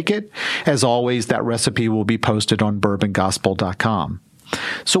how to make it. As always, that recipe will be posted on bourbongospel.com.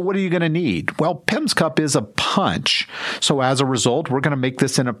 So what are you going to need? Well, Pimm's Cup is a punch. So as a result, we're going to make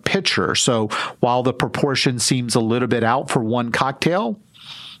this in a pitcher. So while the proportion seems a little bit out for one cocktail,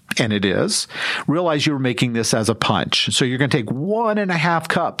 and it is, realize you're making this as a punch. So you're going to take 1.5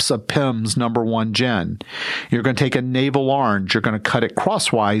 cups of Pimm's No. 1 gin. You're going to take a navel orange. You're going to cut it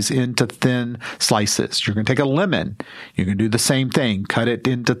crosswise into thin slices. You're going to take a lemon. You're going to do the same thing. Cut it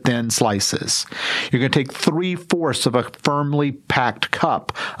into thin slices. You're going to take 3/4 of a firmly packed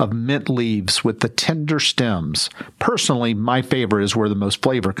cup of mint leaves with the tender stems. Personally, my favorite is where the most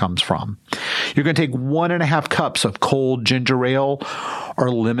flavor comes from. You're going to take 1.5 cups of cold ginger ale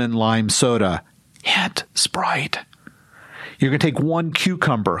or lemon lime soda. Hint, Sprite. You're going to take 1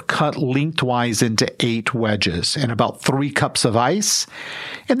 cucumber cut lengthwise into 8 wedges and about 3 cups of ice.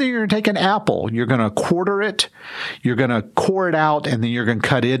 And then you're going to take an apple. You're going to quarter it. You're going to core it out, and then you're going to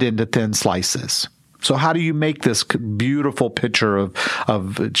cut it into thin slices. So how do you make this beautiful pitcher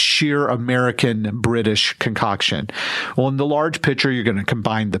of sheer American British concoction? Well, in the large pitcher, you're going to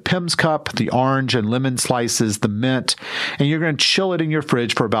combine the Pimm's Cup, the orange and lemon slices, the mint, and you're going to chill it in your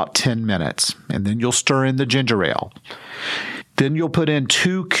fridge for about 10 minutes. And then you'll stir in the ginger ale. Then you'll put in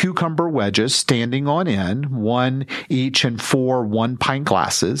 2 cucumber wedges standing on end, 1 each in 4 1-pint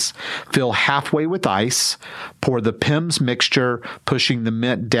glasses. Fill halfway with ice. Pour the Pimm's mixture, pushing the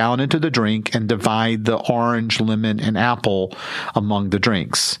mint down into the drink, and divide the orange, lemon, and apple among the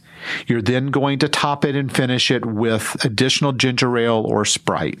drinks. You're then going to top it and finish it with additional ginger ale or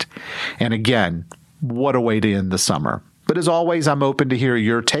Sprite. And again, what a way to end the summer. But as always, I'm open to hear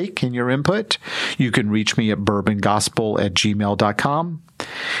your take and your input. You can reach me at bourbongospel@gmail.com.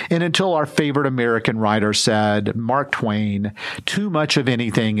 And until our favorite American writer said, Mark Twain, too much of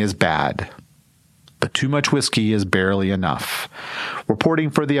anything is bad, but too much whiskey is barely enough. Reporting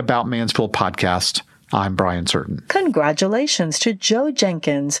for the About Mansfield podcast, I'm Brian Certain. Congratulations to Joe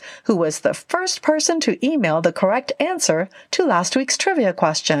Jenkins, who was the first person to email the correct answer to last week's trivia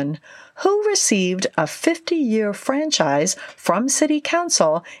question. Who received a 50-year franchise from City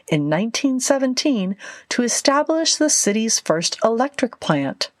Council in 1917 to establish the city's first electric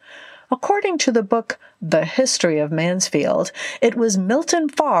plant? According to the book The History of Mansfield, it was Milton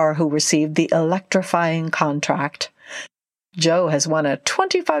Farr who received the electrifying contract. Joe has won a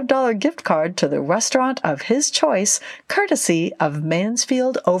 $25 gift card to the restaurant of his choice, courtesy of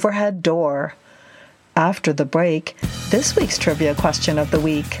Mansfield Overhead Door. After the break, this week's trivia question of the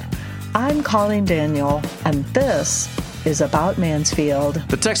week. I'm Colleen Daniel, and this is About Mansfield.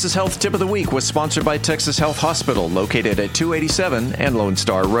 The Texas Health Tip of the Week was sponsored by Texas Health Hospital, located at 287 and Lone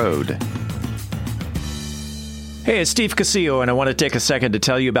Star Road. Hey, it's Steve Casillo, and I want to take a second to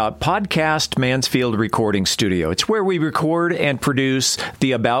tell you about Podcast Mansfield Recording Studio. It's where we record and produce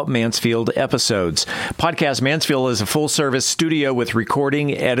the About Mansfield episodes. Podcast Mansfield is a full-service studio with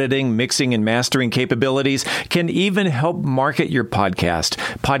recording, editing, mixing, and mastering capabilities. Can even help market your podcast.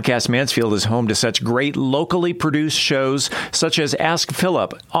 Podcast Mansfield is home to such great locally produced shows such as Ask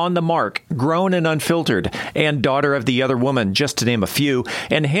Philip, On the Mark, Grown and Unfiltered, and Daughter of the Other Woman, just to name a few,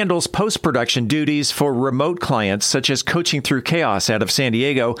 and handles post-production duties for remote clients such as Coaching Through Chaos out of San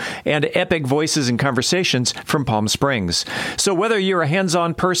Diego and Epic Voices and Conversations from Palm Springs. So whether you're a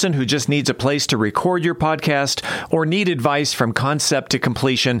hands-on person who just needs a place to record your podcast or need advice from concept to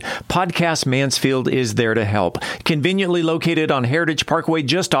completion, Podcast Mansfield is there to help. Conveniently located on Heritage Parkway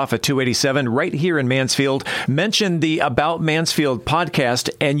just off of 287 right here in Mansfield. Mention the About Mansfield podcast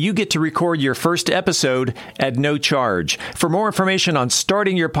and you get to record your first episode at no charge. For more information on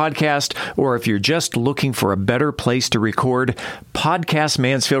starting your podcast or if you're just looking for a better place to record, Podcast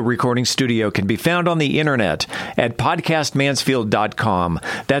Mansfield Recording Studio can be found on the internet at podcastmansfield.com.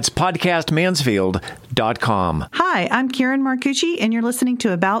 That's podcastmansfield.com. Hi, I'm Karen Marcucci, and you're listening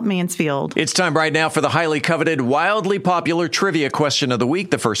to About Mansfield. It's time right now for the highly coveted, wildly popular trivia question of the week.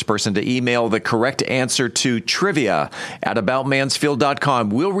 The first person to email the correct answer to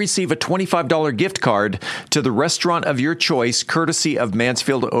trivia@aboutmansfield.com will receive a $25 gift card to the restaurant of your choice, courtesy of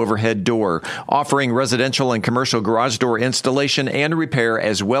Mansfield Overhead Door, offering residential and commercial garage door installation and repair,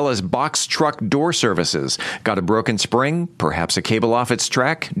 as well as box truck door services. Got a broken spring? Perhaps a cable off its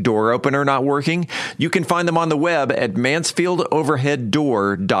track? Door opener not working? You can find them on the web at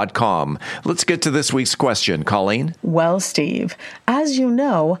mansfieldoverheaddoor.com. Let's get to this week's question. Colleen? Well, Steve, as you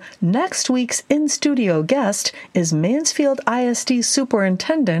know, next week's in-studio guest is Mansfield ISD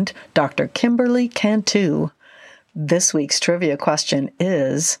Superintendent Dr. Kimberly Cantu. This week's trivia question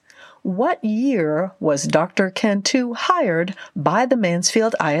is, what year was Dr. Cantu hired by the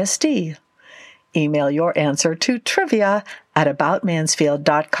Mansfield ISD? Email your answer to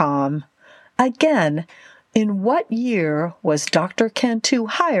trivia@aboutmansfield.com. Again, in what year was Dr. Cantu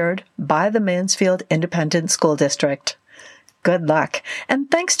hired by the Mansfield Independent School District? Good luck,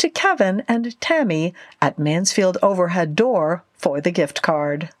 and thanks to Kevin and Tammy at Mansfield Overhead Door for the gift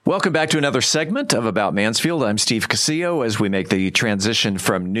card. Welcome back to another segment of About Mansfield. I'm Steve Casillo as we make the transition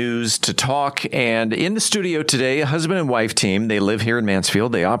from news to talk. And in the studio today, a husband and wife team. They live here in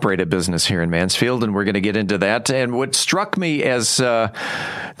Mansfield. They operate a business here in Mansfield, and we're going to get into that. And what struck me as the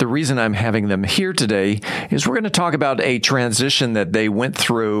reason I'm having them here today is we're going to talk about a transition that they went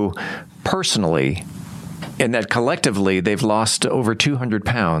through personally, and that collectively they've lost over 200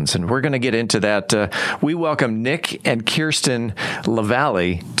 pounds. And we're going to get into that. We welcome Nick and Kirsten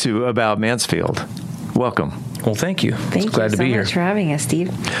LaValle to About Mansfield. Welcome. Well, thank you. Thank you glad to so be here. much for having us,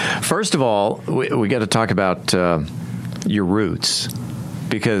 Steve. First of all, we got to talk about your roots.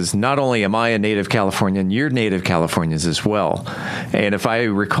 Because not only am I a native Californian, you're native Californians as well. And if I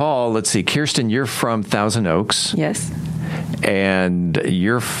recall, let's see, Kirsten, you're from Thousand Oaks. Yes. And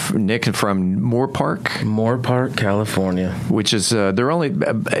you're, Nick, from Moore Park? Moore Park, California. Which is, they're only,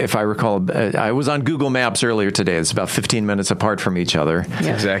 if I recall, I was on Google Maps earlier today. It's about 15 minutes apart from each other. That's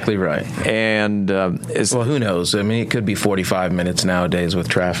exactly right. And, well, who knows? I mean, it could be 45 minutes nowadays with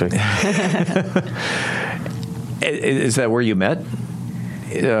traffic. Is that where you met?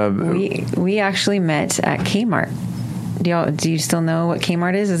 We actually met at Kmart. Do you still know what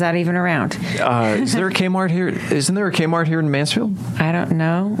Kmart is? Is that even around? Is there a Kmart here? Isn't there a Kmart here in Mansfield? I don't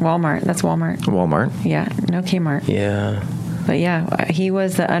know. Walmart. That's Walmart. Walmart. Yeah. No Kmart. Yeah. But yeah, he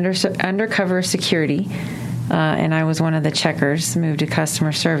was the undercover security, and I was one of the checkers, moved to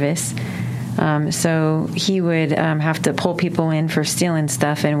customer service. So he would have to pull people in for stealing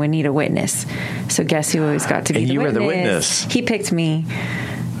stuff and would need a witness. So guess who always got to be the witness? You were the witness. He picked me.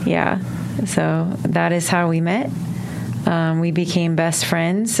 Yeah. So that is how we met. We became best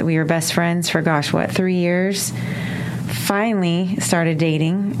friends. We were best friends for, 3 years. Finally started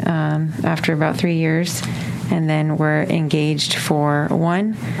dating after about 3 years. And then we're engaged for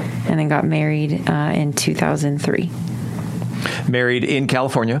 1 and then got married in 2003. Married in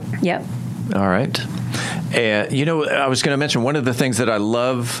California? Yep. All right. And, I was going to mention one of the things that I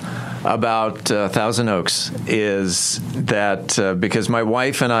love about Thousand Oaks is that because my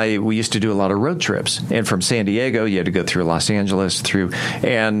wife and I, we used to do a lot of road trips. And from San Diego, you had to go through Los Angeles,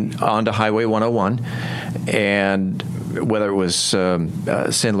 and onto Highway 101. And whether it was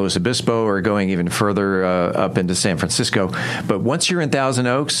San Luis Obispo or going even further up into San Francisco. But once you're in Thousand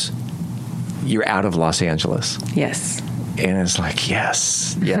Oaks, you're out of Los Angeles. Yes. And it's like,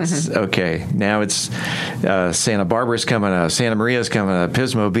 yes, okay. Now it's Santa Barbara's coming up, Santa Maria's coming up,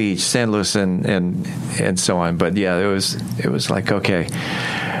 Pismo Beach, San Luis, and so on. But yeah, it was like, okay,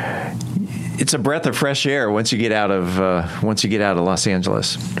 it's a breath of fresh air once you get out of Los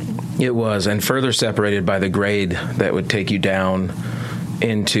Angeles. It was, and further separated by the grade that would take you down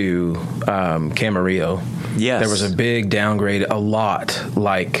into Camarillo. Yes, there was a big downgrade, a lot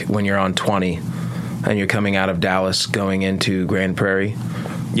like when you're on 20. And you're coming out of Dallas going into Grand Prairie.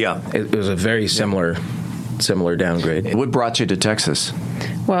 Yeah. It was a very similar downgrade. What brought you to Texas?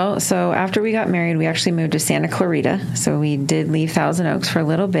 Well, so after we got married, we actually moved to Santa Clarita. So we did leave Thousand Oaks for a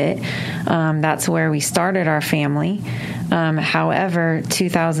little bit. That's where we started our family. However,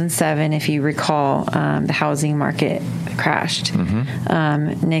 2007, if you recall, the housing market crashed.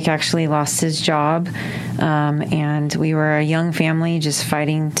 Nick actually lost his job, and we were a young family just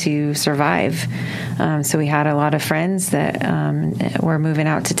fighting to survive. So we had a lot of friends that were moving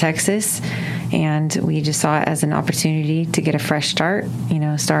out to Texas, and we just saw it as an opportunity to get a fresh start,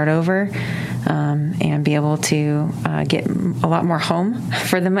 start over, and be able to get a lot more home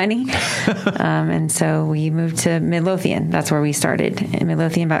for the money. And so we moved to Midlothian. That's where we started. In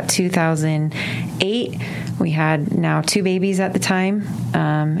Midlothian about 2008. We had now 2 babies at the time,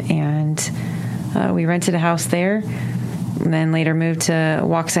 and we rented a house there, and then later moved to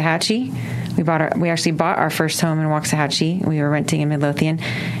Waxahachie. We actually bought our first home in Waxahachie. We were renting in Midlothian.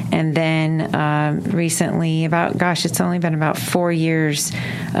 And then recently, it's only been about 4 years,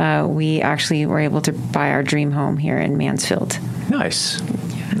 we actually were able to buy our dream home here in Mansfield. Nice.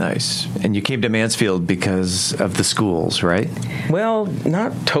 Nice. And you came to Mansfield because of the schools, right? Well,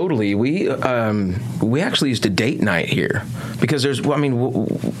 not totally. We actually used to date night here because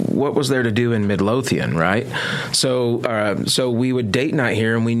what was there to do in Midlothian, right? So we would date night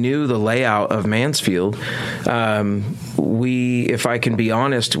here, and we knew the layout of Mansfield. If I can be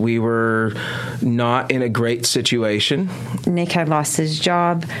honest, we were not in a great situation. Nick had lost his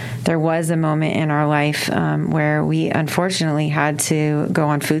job. There was a moment in our life where we unfortunately had to go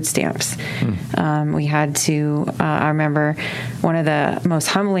on food stamps. We had to, I remember one of the most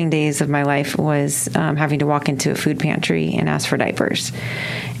humbling days of my life was having to walk into a food pantry and ask for diapers.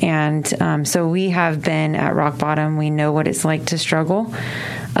 And so we have been at rock bottom. We know what it's like to struggle.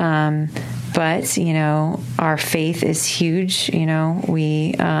 But, our faith is huge.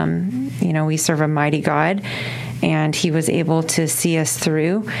 We serve a mighty God, and he was able to see us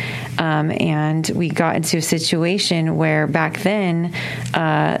through. And we got into a situation where back then,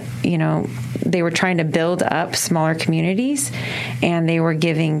 they were trying to build up smaller communities, and they were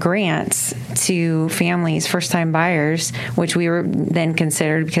giving grants to families, first-time buyers, which we were then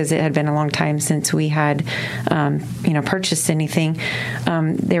considered because it had been a long time since we had, purchased anything.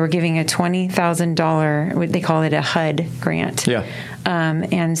 They were giving a $20,000, they call it a HUD grant. Yeah.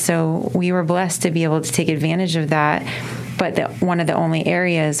 And so we were blessed to be able to take advantage of that. But one of the only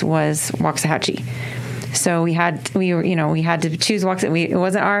areas was Waxahachie. So we had to choose Waxahachie. It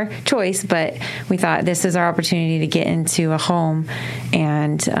wasn't our choice, but we thought this is our opportunity to get into a home,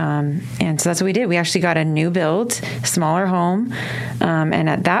 and so that's what we did. We actually got a new build, smaller home, and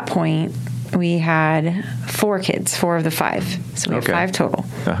at that point we had 4 kids, 4 of the 5, so we had 5 total.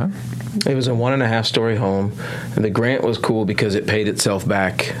 Uh-huh. It was a 1.5-story home, and the grant was cool because it paid itself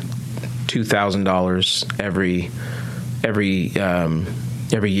back $2,000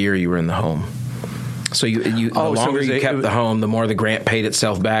 every year you were in the home. So the longer you kept the home, the more the grant paid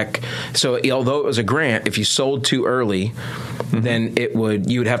itself back. So although it was a grant, if you sold too early, then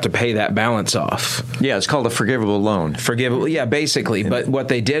you would have to pay that balance off. Yeah, it's called a forgivable loan. Forgivable, yeah, basically. But what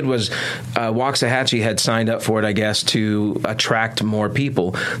they did was Waxahachie had signed up for it, I guess, to attract more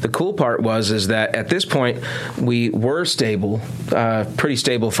people. The cool part is that at this point we were stable, pretty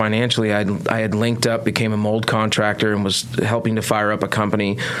stable financially. I had linked up, became a mold contractor, and was helping to fire up a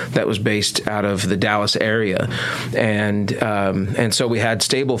company that was based out of the Dallas area, and so we had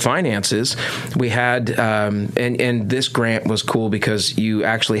stable finances. We had and this grant was cool because you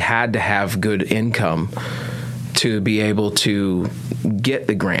actually had to have good income to be able to get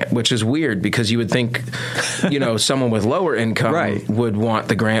the grant, which is weird because you would think, someone with lower income would want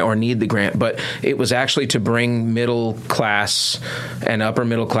the grant or need the grant, but it was actually to bring middle class and upper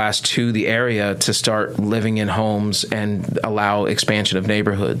middle class to the area to start living in homes and allow expansion of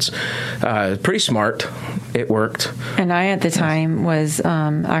neighborhoods. Pretty smart. It worked. And I, at the time, was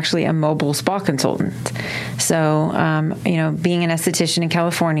actually a mobile spa consultant. So, being an esthetician in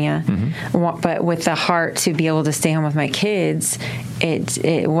California, but with the heart to be able to to stay home with my kids,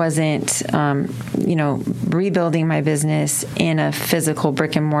 it wasn't, rebuilding my business in a physical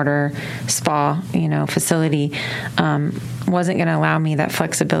brick and mortar spa, facility, wasn't going to allow me that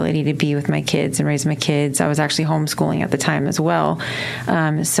flexibility to be with my kids and raise my kids. I was actually homeschooling at the time as well.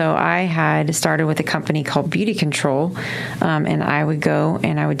 So I had started with a company called Beauty Control, and I would go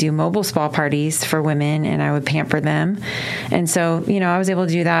and I would do mobile spa parties for women, and I would pamper them. And so, I was able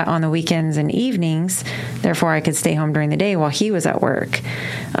to do that on the weekends and evenings. Therefore, I could stay home during the day while he was at work.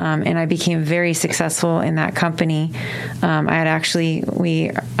 And I became very successful in that company.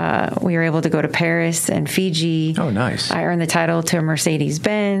 We were able to go to Paris and Fiji. Oh, nice. I earned the title to a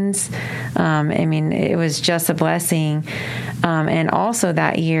Mercedes-Benz. It was just a blessing. And also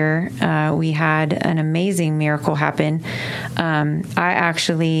that year, we had an amazing miracle happen. Part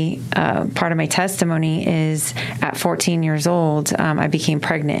of my testimony is at 14 years old, I became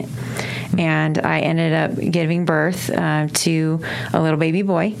pregnant. And I ended up giving birth to a little baby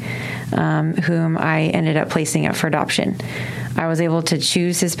boy, whom I ended up placing up for adoption. I was able to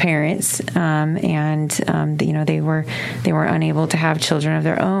choose his parents, they were unable to have children of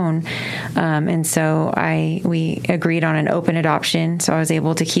their own, and so we agreed on an open adoption. So I was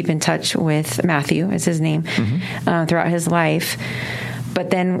able to keep in touch with Matthew, is his name, throughout his life. But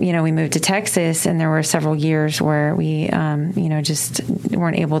then, we moved to Texas, and there were several years where we, just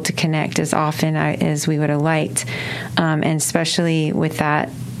weren't able to connect as often as we would have liked, and especially with that.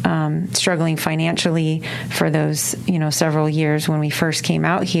 Struggling financially for those, several years when we first came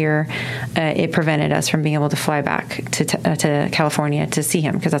out here, it prevented us from being able to fly back to California to see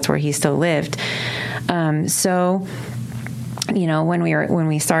him, because that's where he still lived. When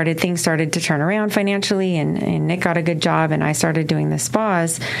we started, things started to turn around financially, and Nick got a good job, and I started doing the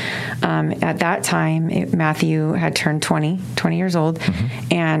spas. At that time, Matthew had turned 20 years old,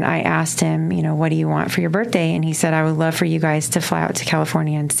 and I asked him, what do you want for your birthday? And he said, I would love for you guys to fly out to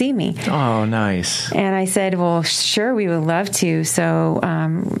California and see me. Oh, nice. And I said, well, sure, we would love to. So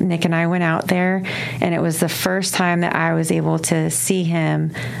Nick and I went out there, and it was the first time that I was able to see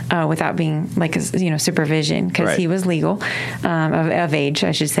him without being supervision, because he was legal. Of age,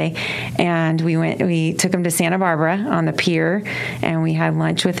 I should say. And we took him to Santa Barbara on the pier, and we had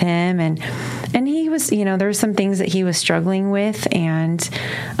lunch with him, and he was, there were some things that he was struggling with, and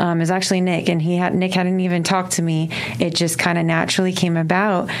it was actually Nick, and Nick hadn't even talked to me. It just kind of naturally came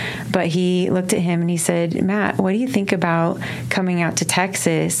about. But he looked at him and he said, Matt, what do you think about coming out to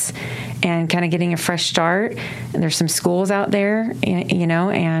Texas and kind of getting a fresh start? And there's some schools out there,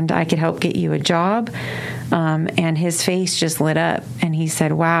 and I could help get you a job. And his face just lit up, and he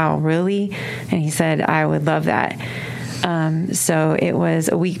said, wow, really? And he said, I would love that. So it was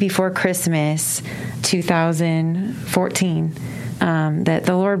a week before Christmas, 2014, that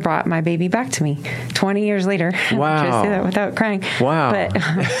the Lord brought my baby back to me 20 years later. Wow. I'm trying to say that without crying. Wow. But,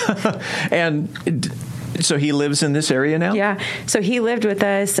 and so he lives in this area now? Yeah. So he lived with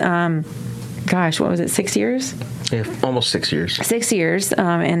us, 6 years? Yeah, almost 6 years. 6 years,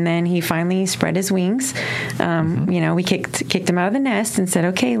 and then he finally spread his wings. We kicked him out of the nest and said,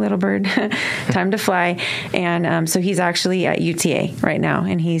 "Okay, little bird, time to fly." And so he's actually at UTA right now,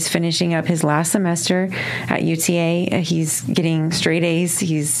 and he's finishing up his last semester at UTA. He's getting straight A's.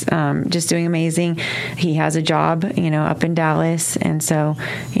 He's just doing amazing. He has a job, up in Dallas, and so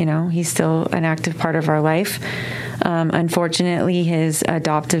he's still an active part of our life. Unfortunately, his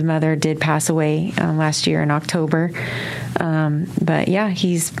adoptive mother did pass away last year in October. But yeah,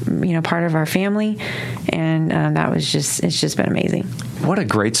 he's, part of our family, and it's just been amazing. What a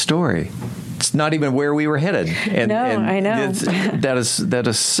great story. It's not even where we were headed. I know. That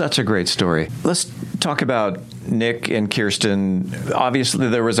is such a great story. Let's talk about Nick and Kirsten. Obviously,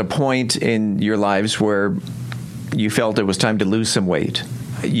 there was a point in your lives where you felt it was time to lose some weight.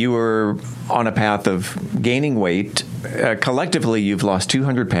 You were on a path of gaining weight. Collectively, you've lost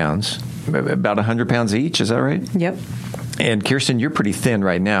 200 pounds, about 100 pounds each. Is that right? Yep. And Kirsten, you're pretty thin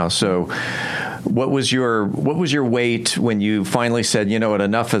right now. So what was your weight when you finally said, you know what,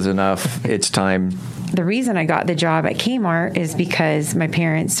 enough is enough, it's time? The reason I got the job at Kmart is because my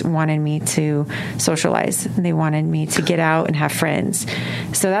parents wanted me to socialize. They wanted me to get out and have friends.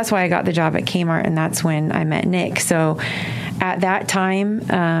 So that's why I got the job at Kmart, and that's when I met Nick. So at that time,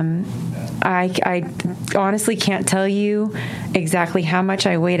 I honestly can't tell you exactly how much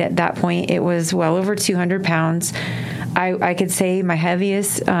I weighed at that point. It was well over 200 pounds. I could say my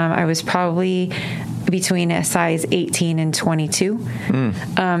heaviest, I was probably between a size 18 and 22.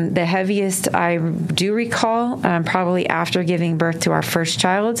 The heaviest I do recall, probably after giving birth to our first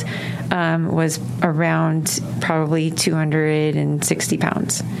child, was around probably 260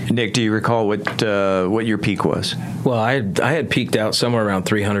 pounds. Nick, do you recall what your peak was? Well, I had peaked out somewhere around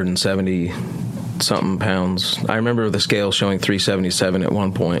 370 something pounds. I remember the scale showing 377 at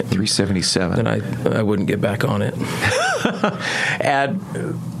one point. 377. And I wouldn't get back on it.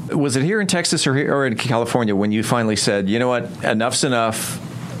 Was it here in Texas or in California when you finally said, you know what, enough's enough,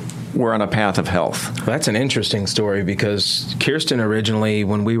 we're on a path of health? That's an interesting story, because Kirsten originally,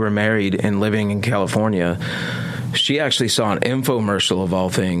 when we were married and living in California, she actually saw an infomercial, of all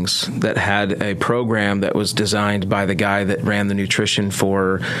things, that had a program that was designed by the guy that ran the nutrition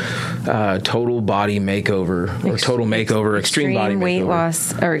for Total Body Makeover, or Total Makeover, Extreme Body Weight Makeover.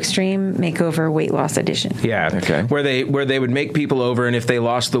 Loss, or Extreme Makeover Weight Loss Edition. Yeah. Okay. Where they would make people over, and if they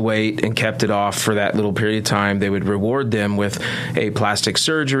lost the weight and kept it off for that little period of time, they would reward them with a plastic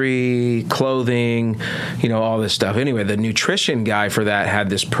surgery, clothing, all this stuff. Anyway, the nutrition guy for that had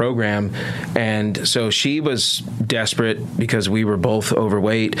this program, and so she was desperate because we were both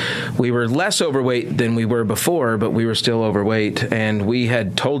overweight. We were less overweight than we were before, but we were still overweight, and we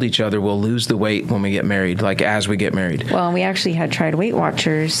had told each other we'll lose the weight when we get married, like as we get married. Well, we actually had tried Weight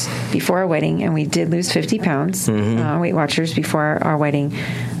Watchers before our wedding, and we did lose 50 pounds, Weight Watchers before our wedding,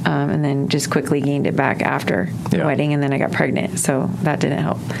 and then just quickly gained it back after the wedding, and then I got pregnant, so that didn't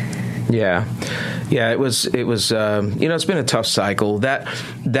help. Yeah, it was. It's been a tough cycle. That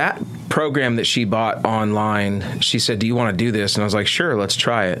program that she bought online, she said, "Do you want to do this?" And I was like, "Sure, let's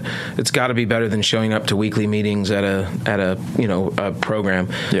try it." It's got to be better than showing up to weekly meetings at a program.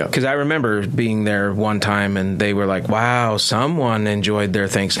 Yeah. Because I remember being there one time, and they were like, "Wow, someone enjoyed their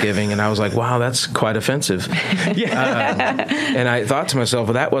Thanksgiving," and I was like, "Wow, that's quite offensive." And I thought to myself,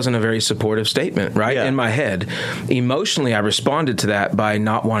 "Well, that wasn't a very supportive statement, right?" Yeah. In my head, emotionally, I responded to that by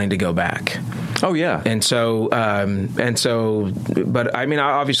not wanting to go back. Oh yeah. And so, but I mean,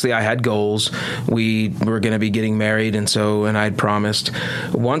 obviously I had goals. We were going to be getting married. And I'd promised.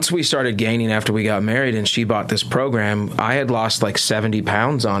 Once we started gaining after we got married and she bought this program, I had lost like 70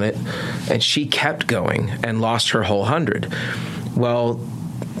 pounds on it, and she kept going and lost her whole 100. Well,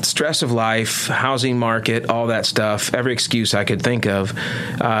 stress of life, housing market, all that stuff, every excuse I could think of,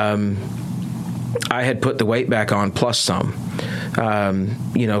 I had put the weight back on plus some.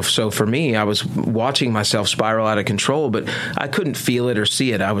 So for me, I was watching myself spiral out of control, but I couldn't feel it or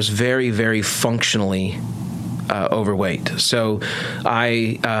see it. I was very, very functionally overweight. So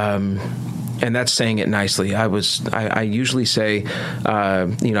and that's saying it nicely. I usually say,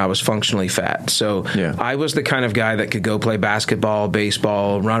 I was functionally fat. So I was the kind of guy that could go play basketball,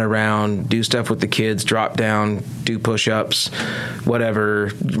 baseball, run around, do stuff with the kids, drop down, do push-ups,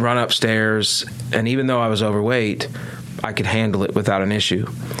 whatever, run upstairs. And even though I was overweight, I could handle it without an issue.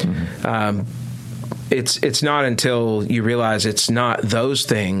 Mm-hmm. It's not until you realize it's not those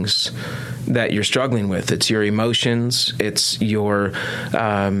things that you're struggling with. It's your emotions. It's your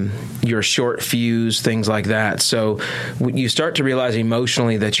short fuse, things like that. So you start to realize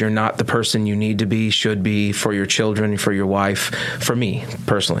emotionally that you're not the person you need to be, should be, for your children, for your wife, for me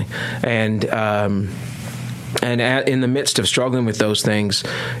personally. And in the midst of struggling with those things,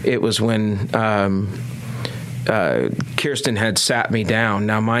 it was when Kirsten had sat me down.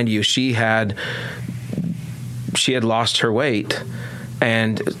 Now, mind you, she had lost her weight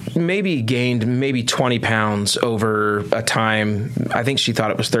and maybe gained 20 pounds over a time. I think she thought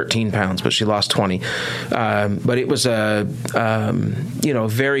it was 13 pounds, but she lost 20. But it was a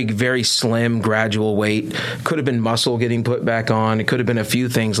very, very slim, gradual weight. Could have been muscle getting put back on. It could have been a few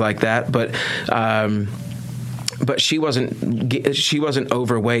things like that. But she wasn't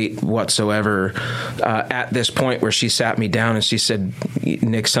overweight whatsoever at this point where she sat me down and she said,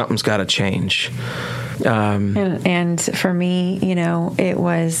 "Nick, something's got to change." And for me, it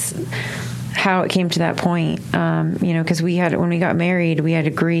was how it came to that point, because when we got married, we had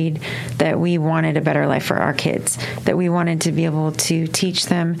agreed that we wanted a better life for our kids, that we wanted to be able to teach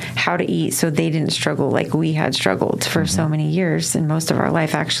them how to eat so they didn't struggle like we had struggled for so many years, and most of our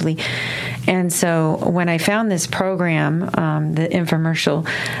life, actually. And so when I found this program, the infomercial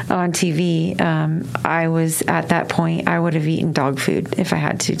on TV, I was at that point, I would have eaten dog food if I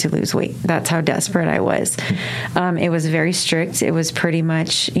had to lose weight. That's how desperate I was. It was very strict. It was pretty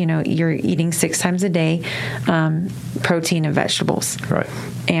much, you're eating eating 6 times a day, protein and vegetables. Right.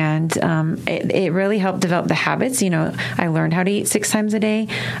 And it really helped develop the habits. I learned how to eat 6 times a day.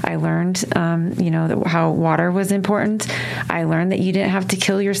 I learned, how water was important. I learned that you didn't have to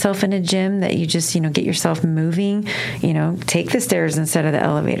kill yourself in a gym, that you just, get yourself moving, take the stairs instead of the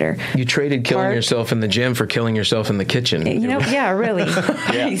elevator. You traded killing yourself in the gym for killing yourself in the kitchen. Yeah, really.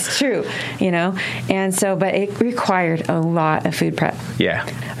 Yeah. It's true, And so, but it required a lot of food prep. Yeah.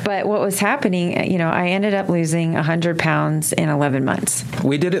 But what was happening, I ended up losing 100 pounds in 11 months.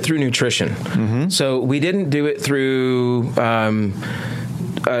 We did it through nutrition. Mm-hmm. So we didn't do it through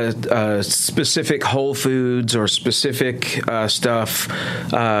specific whole foods or specific stuff.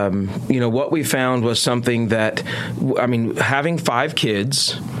 What we found was something that, having 5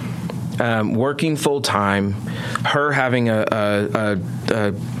 kids, working full time, her having a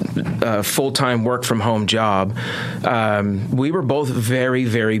full-time work from home job, we were both very,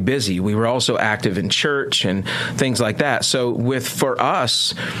 very busy. We were also active in church and things like that. So for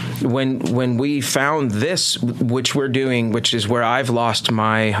us, when we found this, which we're doing, which is where I've lost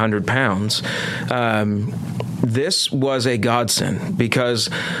my 100 pounds, this was a godsend, because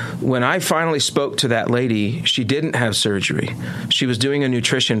when I finally spoke to that lady, she didn't have surgery. She was doing a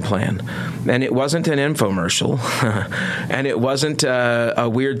nutrition plan, and it wasn't an infomercial, and it wasn't a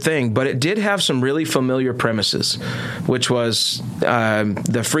weird thing, but it did have some really familiar premises, which was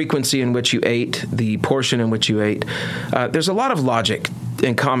the frequency in which you ate, the portion in which you ate. There's a lot of logic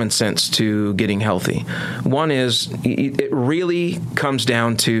and common sense to getting healthy. One is it really comes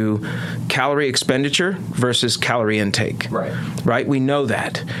down to calorie expenditure versus calorie intake. Right? We know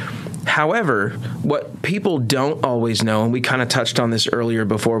that. However, what people don't always know, and we kind of touched on this earlier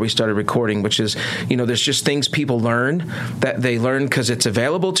before we started recording, which is, there's just things people learn that they learn because it's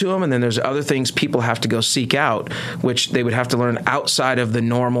available to them, and then there's other things people have to go seek out, which they would have to learn outside of the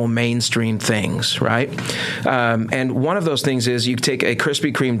normal mainstream things, right? And one of those things is you take a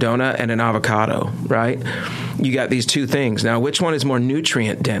Krispy Kreme donut and an avocado, right? You got these two things. Now, which one is more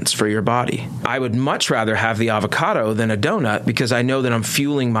nutrient dense for your body? I would much rather have the avocado than a donut, because I know that I'm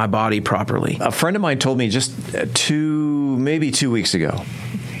fueling my body properly. A friend of mine told me just maybe 2 weeks ago,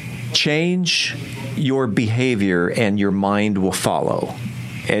 change your behavior and your mind will follow.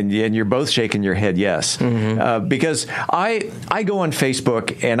 And you're both shaking your head yes. Mm-hmm. Because I go on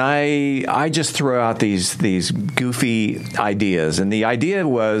Facebook and I just throw out these goofy ideas. And the idea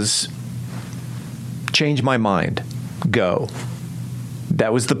was, change my mind. Go.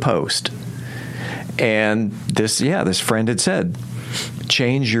 That was the post. And this friend had said,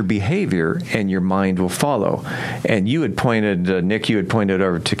 change your behavior and your mind will follow. And you had pointed, Nick,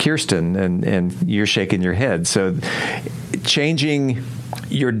 over to Kirsten, and you're shaking your head. So changing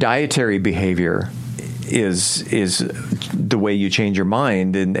your dietary behavior is the way you change your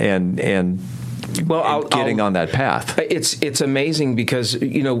mind and getting on that path. It's amazing because,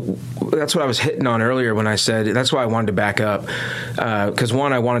 that's what I was hitting on earlier when I said, that's why I wanted to back up. Because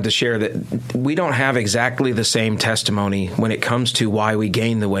one, I wanted to share that we don't have exactly the same testimony when it comes to why we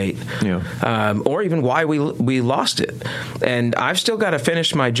gained the weight, or even why we lost it. And I've still got to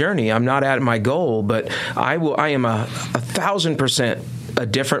finish my journey. I'm not at my goal, but I am 1,000% a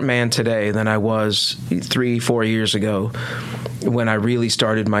different man today than I was 3-4 years ago when I really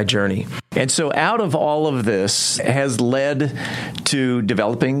started my journey. And so out of all of this has led to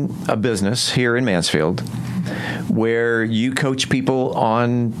developing a business here in Mansfield where you coach people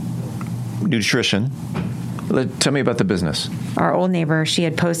on nutrition. Tell me about the business. Our old neighbor, she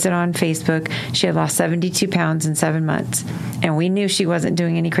had posted on Facebook, she had lost 72 pounds in 7 months. And we knew she wasn't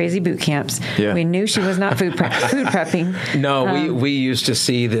doing any crazy boot camps. Yeah. We knew she was not food prepping. No, we used to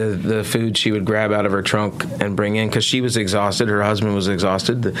see the food she would grab out of her trunk and bring in because she was exhausted. Her husband was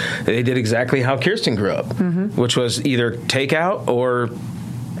exhausted. They did exactly how Kirsten grew up, which was either takeout or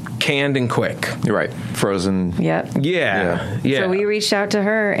canned and quick. You're right. Frozen. Yep. Yeah. So we reached out to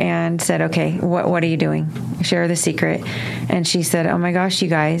her and said, okay, what are you doing? Share the secret. And she said, oh my gosh, you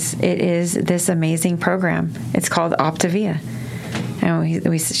guys, it is this amazing program. It's called Optavia.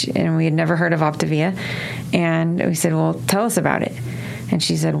 And we had never heard of Optavia. And we said, well, tell us about it. And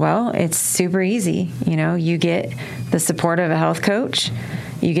she said, well, it's super easy. You get the support of a health coach.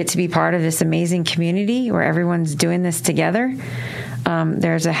 You get to be part of this amazing community where everyone's doing this together.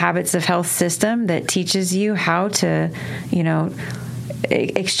 There's a habits of health system that teaches you how to,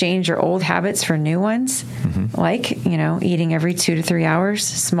 exchange your old habits for new ones, like, eating every 2 to 3 hours,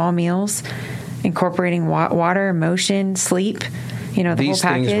 small meals, incorporating water, motion, sleep, the whole package. These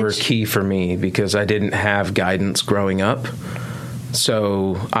things were key for me because I didn't have guidance growing up.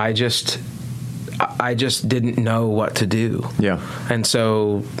 So I I just didn't know what to do. Yeah. And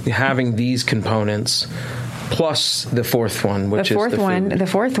so having these components plus the fourth one, which is the food. The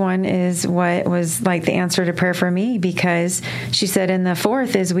fourth one is what was like the answer to prayer for me, because she said in the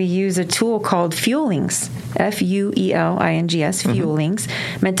fourth is we use a tool called Fuelings, Fuelings, Fuelings,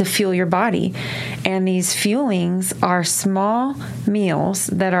 meant to fuel your body. And these Fuelings are small meals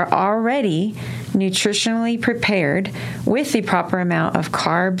that are already nutritionally prepared with the proper amount of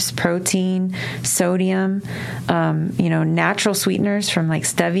carbs, protein, sodium, natural sweeteners from like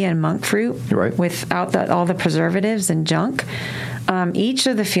stevia and monk fruit, right, without all the preservatives and junk. Each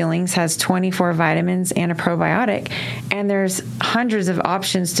of the Fuelings has 24 vitamins and a probiotic, and there's hundreds of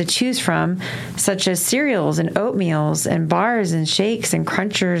options to choose from, such as cereals and oatmeals and bars and shakes and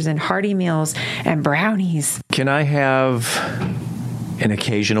crunchers and hearty meals and brownies. Can I have an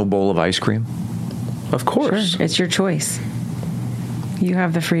occasional bowl of ice cream? Of course. Sure. It's your choice. You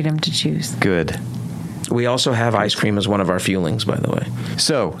have the freedom to choose. Good. We also have ice cream as one of our Fuelings, by the way.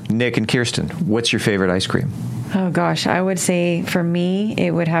 So, Nick and Kirsten, what's your favorite ice cream? Oh, gosh. I would say for me,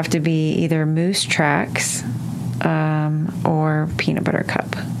 it would have to be either Moose Tracks or Peanut Butter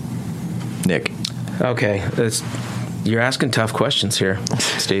Cup. Nick. Okay. You're asking tough questions here,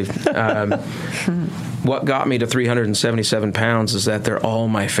 Steve. What got me to 377 pounds is that they're all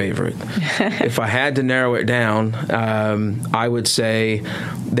my favorite. If I had to narrow it down, I would say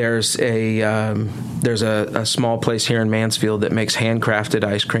there's a small place here in Mansfield that makes handcrafted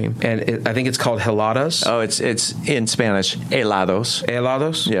ice cream, and I think it's called heladas. Oh, it's in Spanish, helados.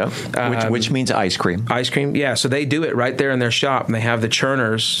 Helados? Yeah, which means ice cream. Ice cream, yeah. So they do it right there in their shop, and they have the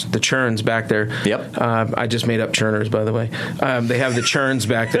churns back there. Yep. I just made up churners, by the way. They have the churns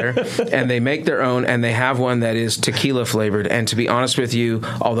back there, and they make their own, and they have one that is tequila flavored. And to be honest with you,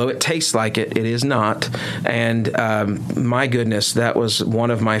 although it tastes like it, it is not. And my goodness, that was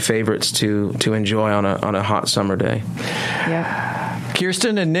one of my favorites to enjoy on a hot summer day. Yeah.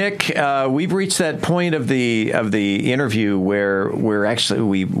 Kirsten and Nick, we've reached that point of the interview where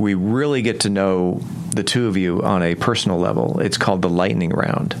we really get to know the two of you on a personal level. It's called the lightning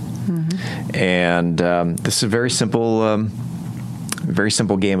round, and this is a very simple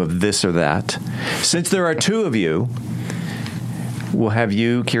game of this or that. Since there are two of you, we'll have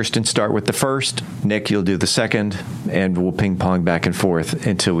you, Kirsten, start with the first. Nick, you'll do the second, and we'll ping pong back and forth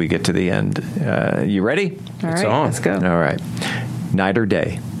until we get to the end. You ready? All right, let's go. All right. Night or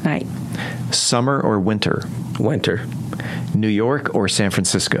day? Night. Summer or winter? Winter. New York or San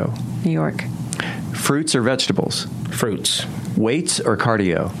Francisco? New York. Fruits or vegetables? Fruits. Weights or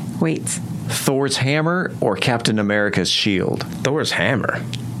cardio? Weights. Thor's hammer or Captain America's shield? Thor's hammer.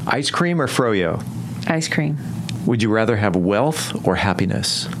 Ice cream or froyo? Ice cream. Would you rather have wealth or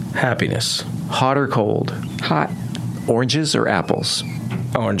happiness? Happiness. Hot or cold? Hot. Oranges or apples?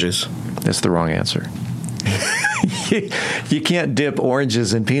 Oranges. That's the wrong answer. You can't dip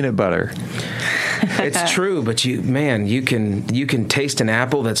oranges in peanut butter. It's true, but you can taste an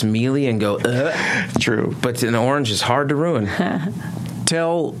apple that's mealy and go, ugh. True. But an orange is hard to ruin.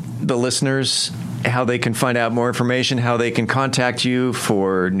 Tell the listeners how they can find out more information, how they can contact you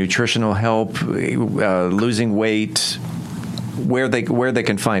for nutritional help, losing weight, where they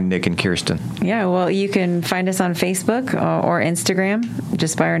can find Nick and Kirsten. Yeah, well, you can find us on Facebook or Instagram,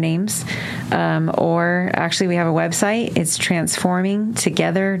 just by our names. Or actually, we have a website. It's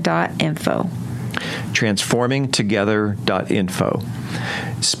transformingtogether.info. Transformingtogether.info.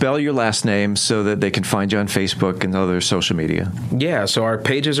 Spell your last name so that they can find you on Facebook and other social media. Yeah, so our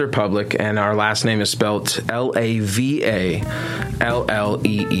pages are public, and our last name is spelled Lavallée.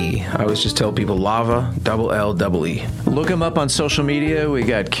 I always just tell people Lava, LLEE. Look them up on social media. We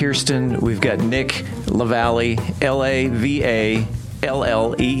got Kirsten, we've got Nick Lavallée,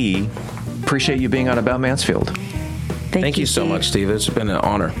 Lavallée. Appreciate you being on About Mansfield. Thank you so much, Steve. It's been an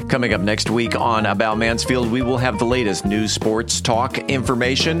honor. Coming up next week on About Mansfield, we will have the latest news, sports, talk,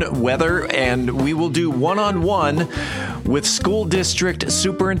 information, weather, and we will do one-on-one with School District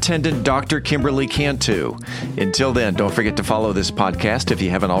Superintendent Dr. Kimberly Cantu. Until then, don't forget to follow this podcast if you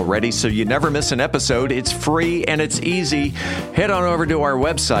haven't already so you never miss an episode. It's free and it's easy. Head on over to our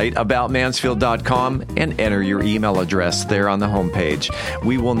website, aboutmansfield.com, and enter your email address there on the homepage.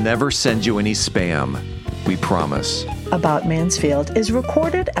 We will never send you any spam. We promise. About Mansfield is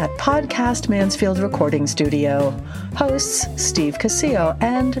recorded at Podcast Mansfield Recording Studio. Hosts Steve Casillo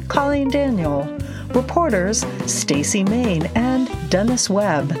and Colleen Daniel. Reporters Stacy Main and Dennis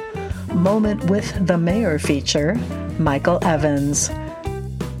Webb. Moment with the Mayor feature Michael Evans.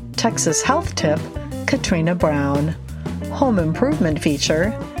 Texas Health Tip Katrina Brown. Home Improvement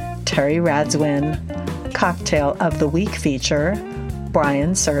feature Terry Radzwin. Cocktail of the Week feature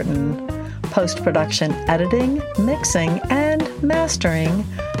Brian Certain. post-production editing, mixing, and mastering,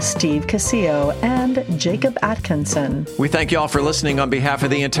 Steve Casillo and Jacob Atkinson. We thank you all for listening on behalf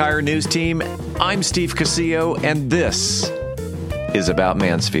of the entire news team. I'm Steve Casillo, and this is About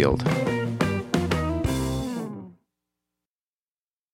Mansfield.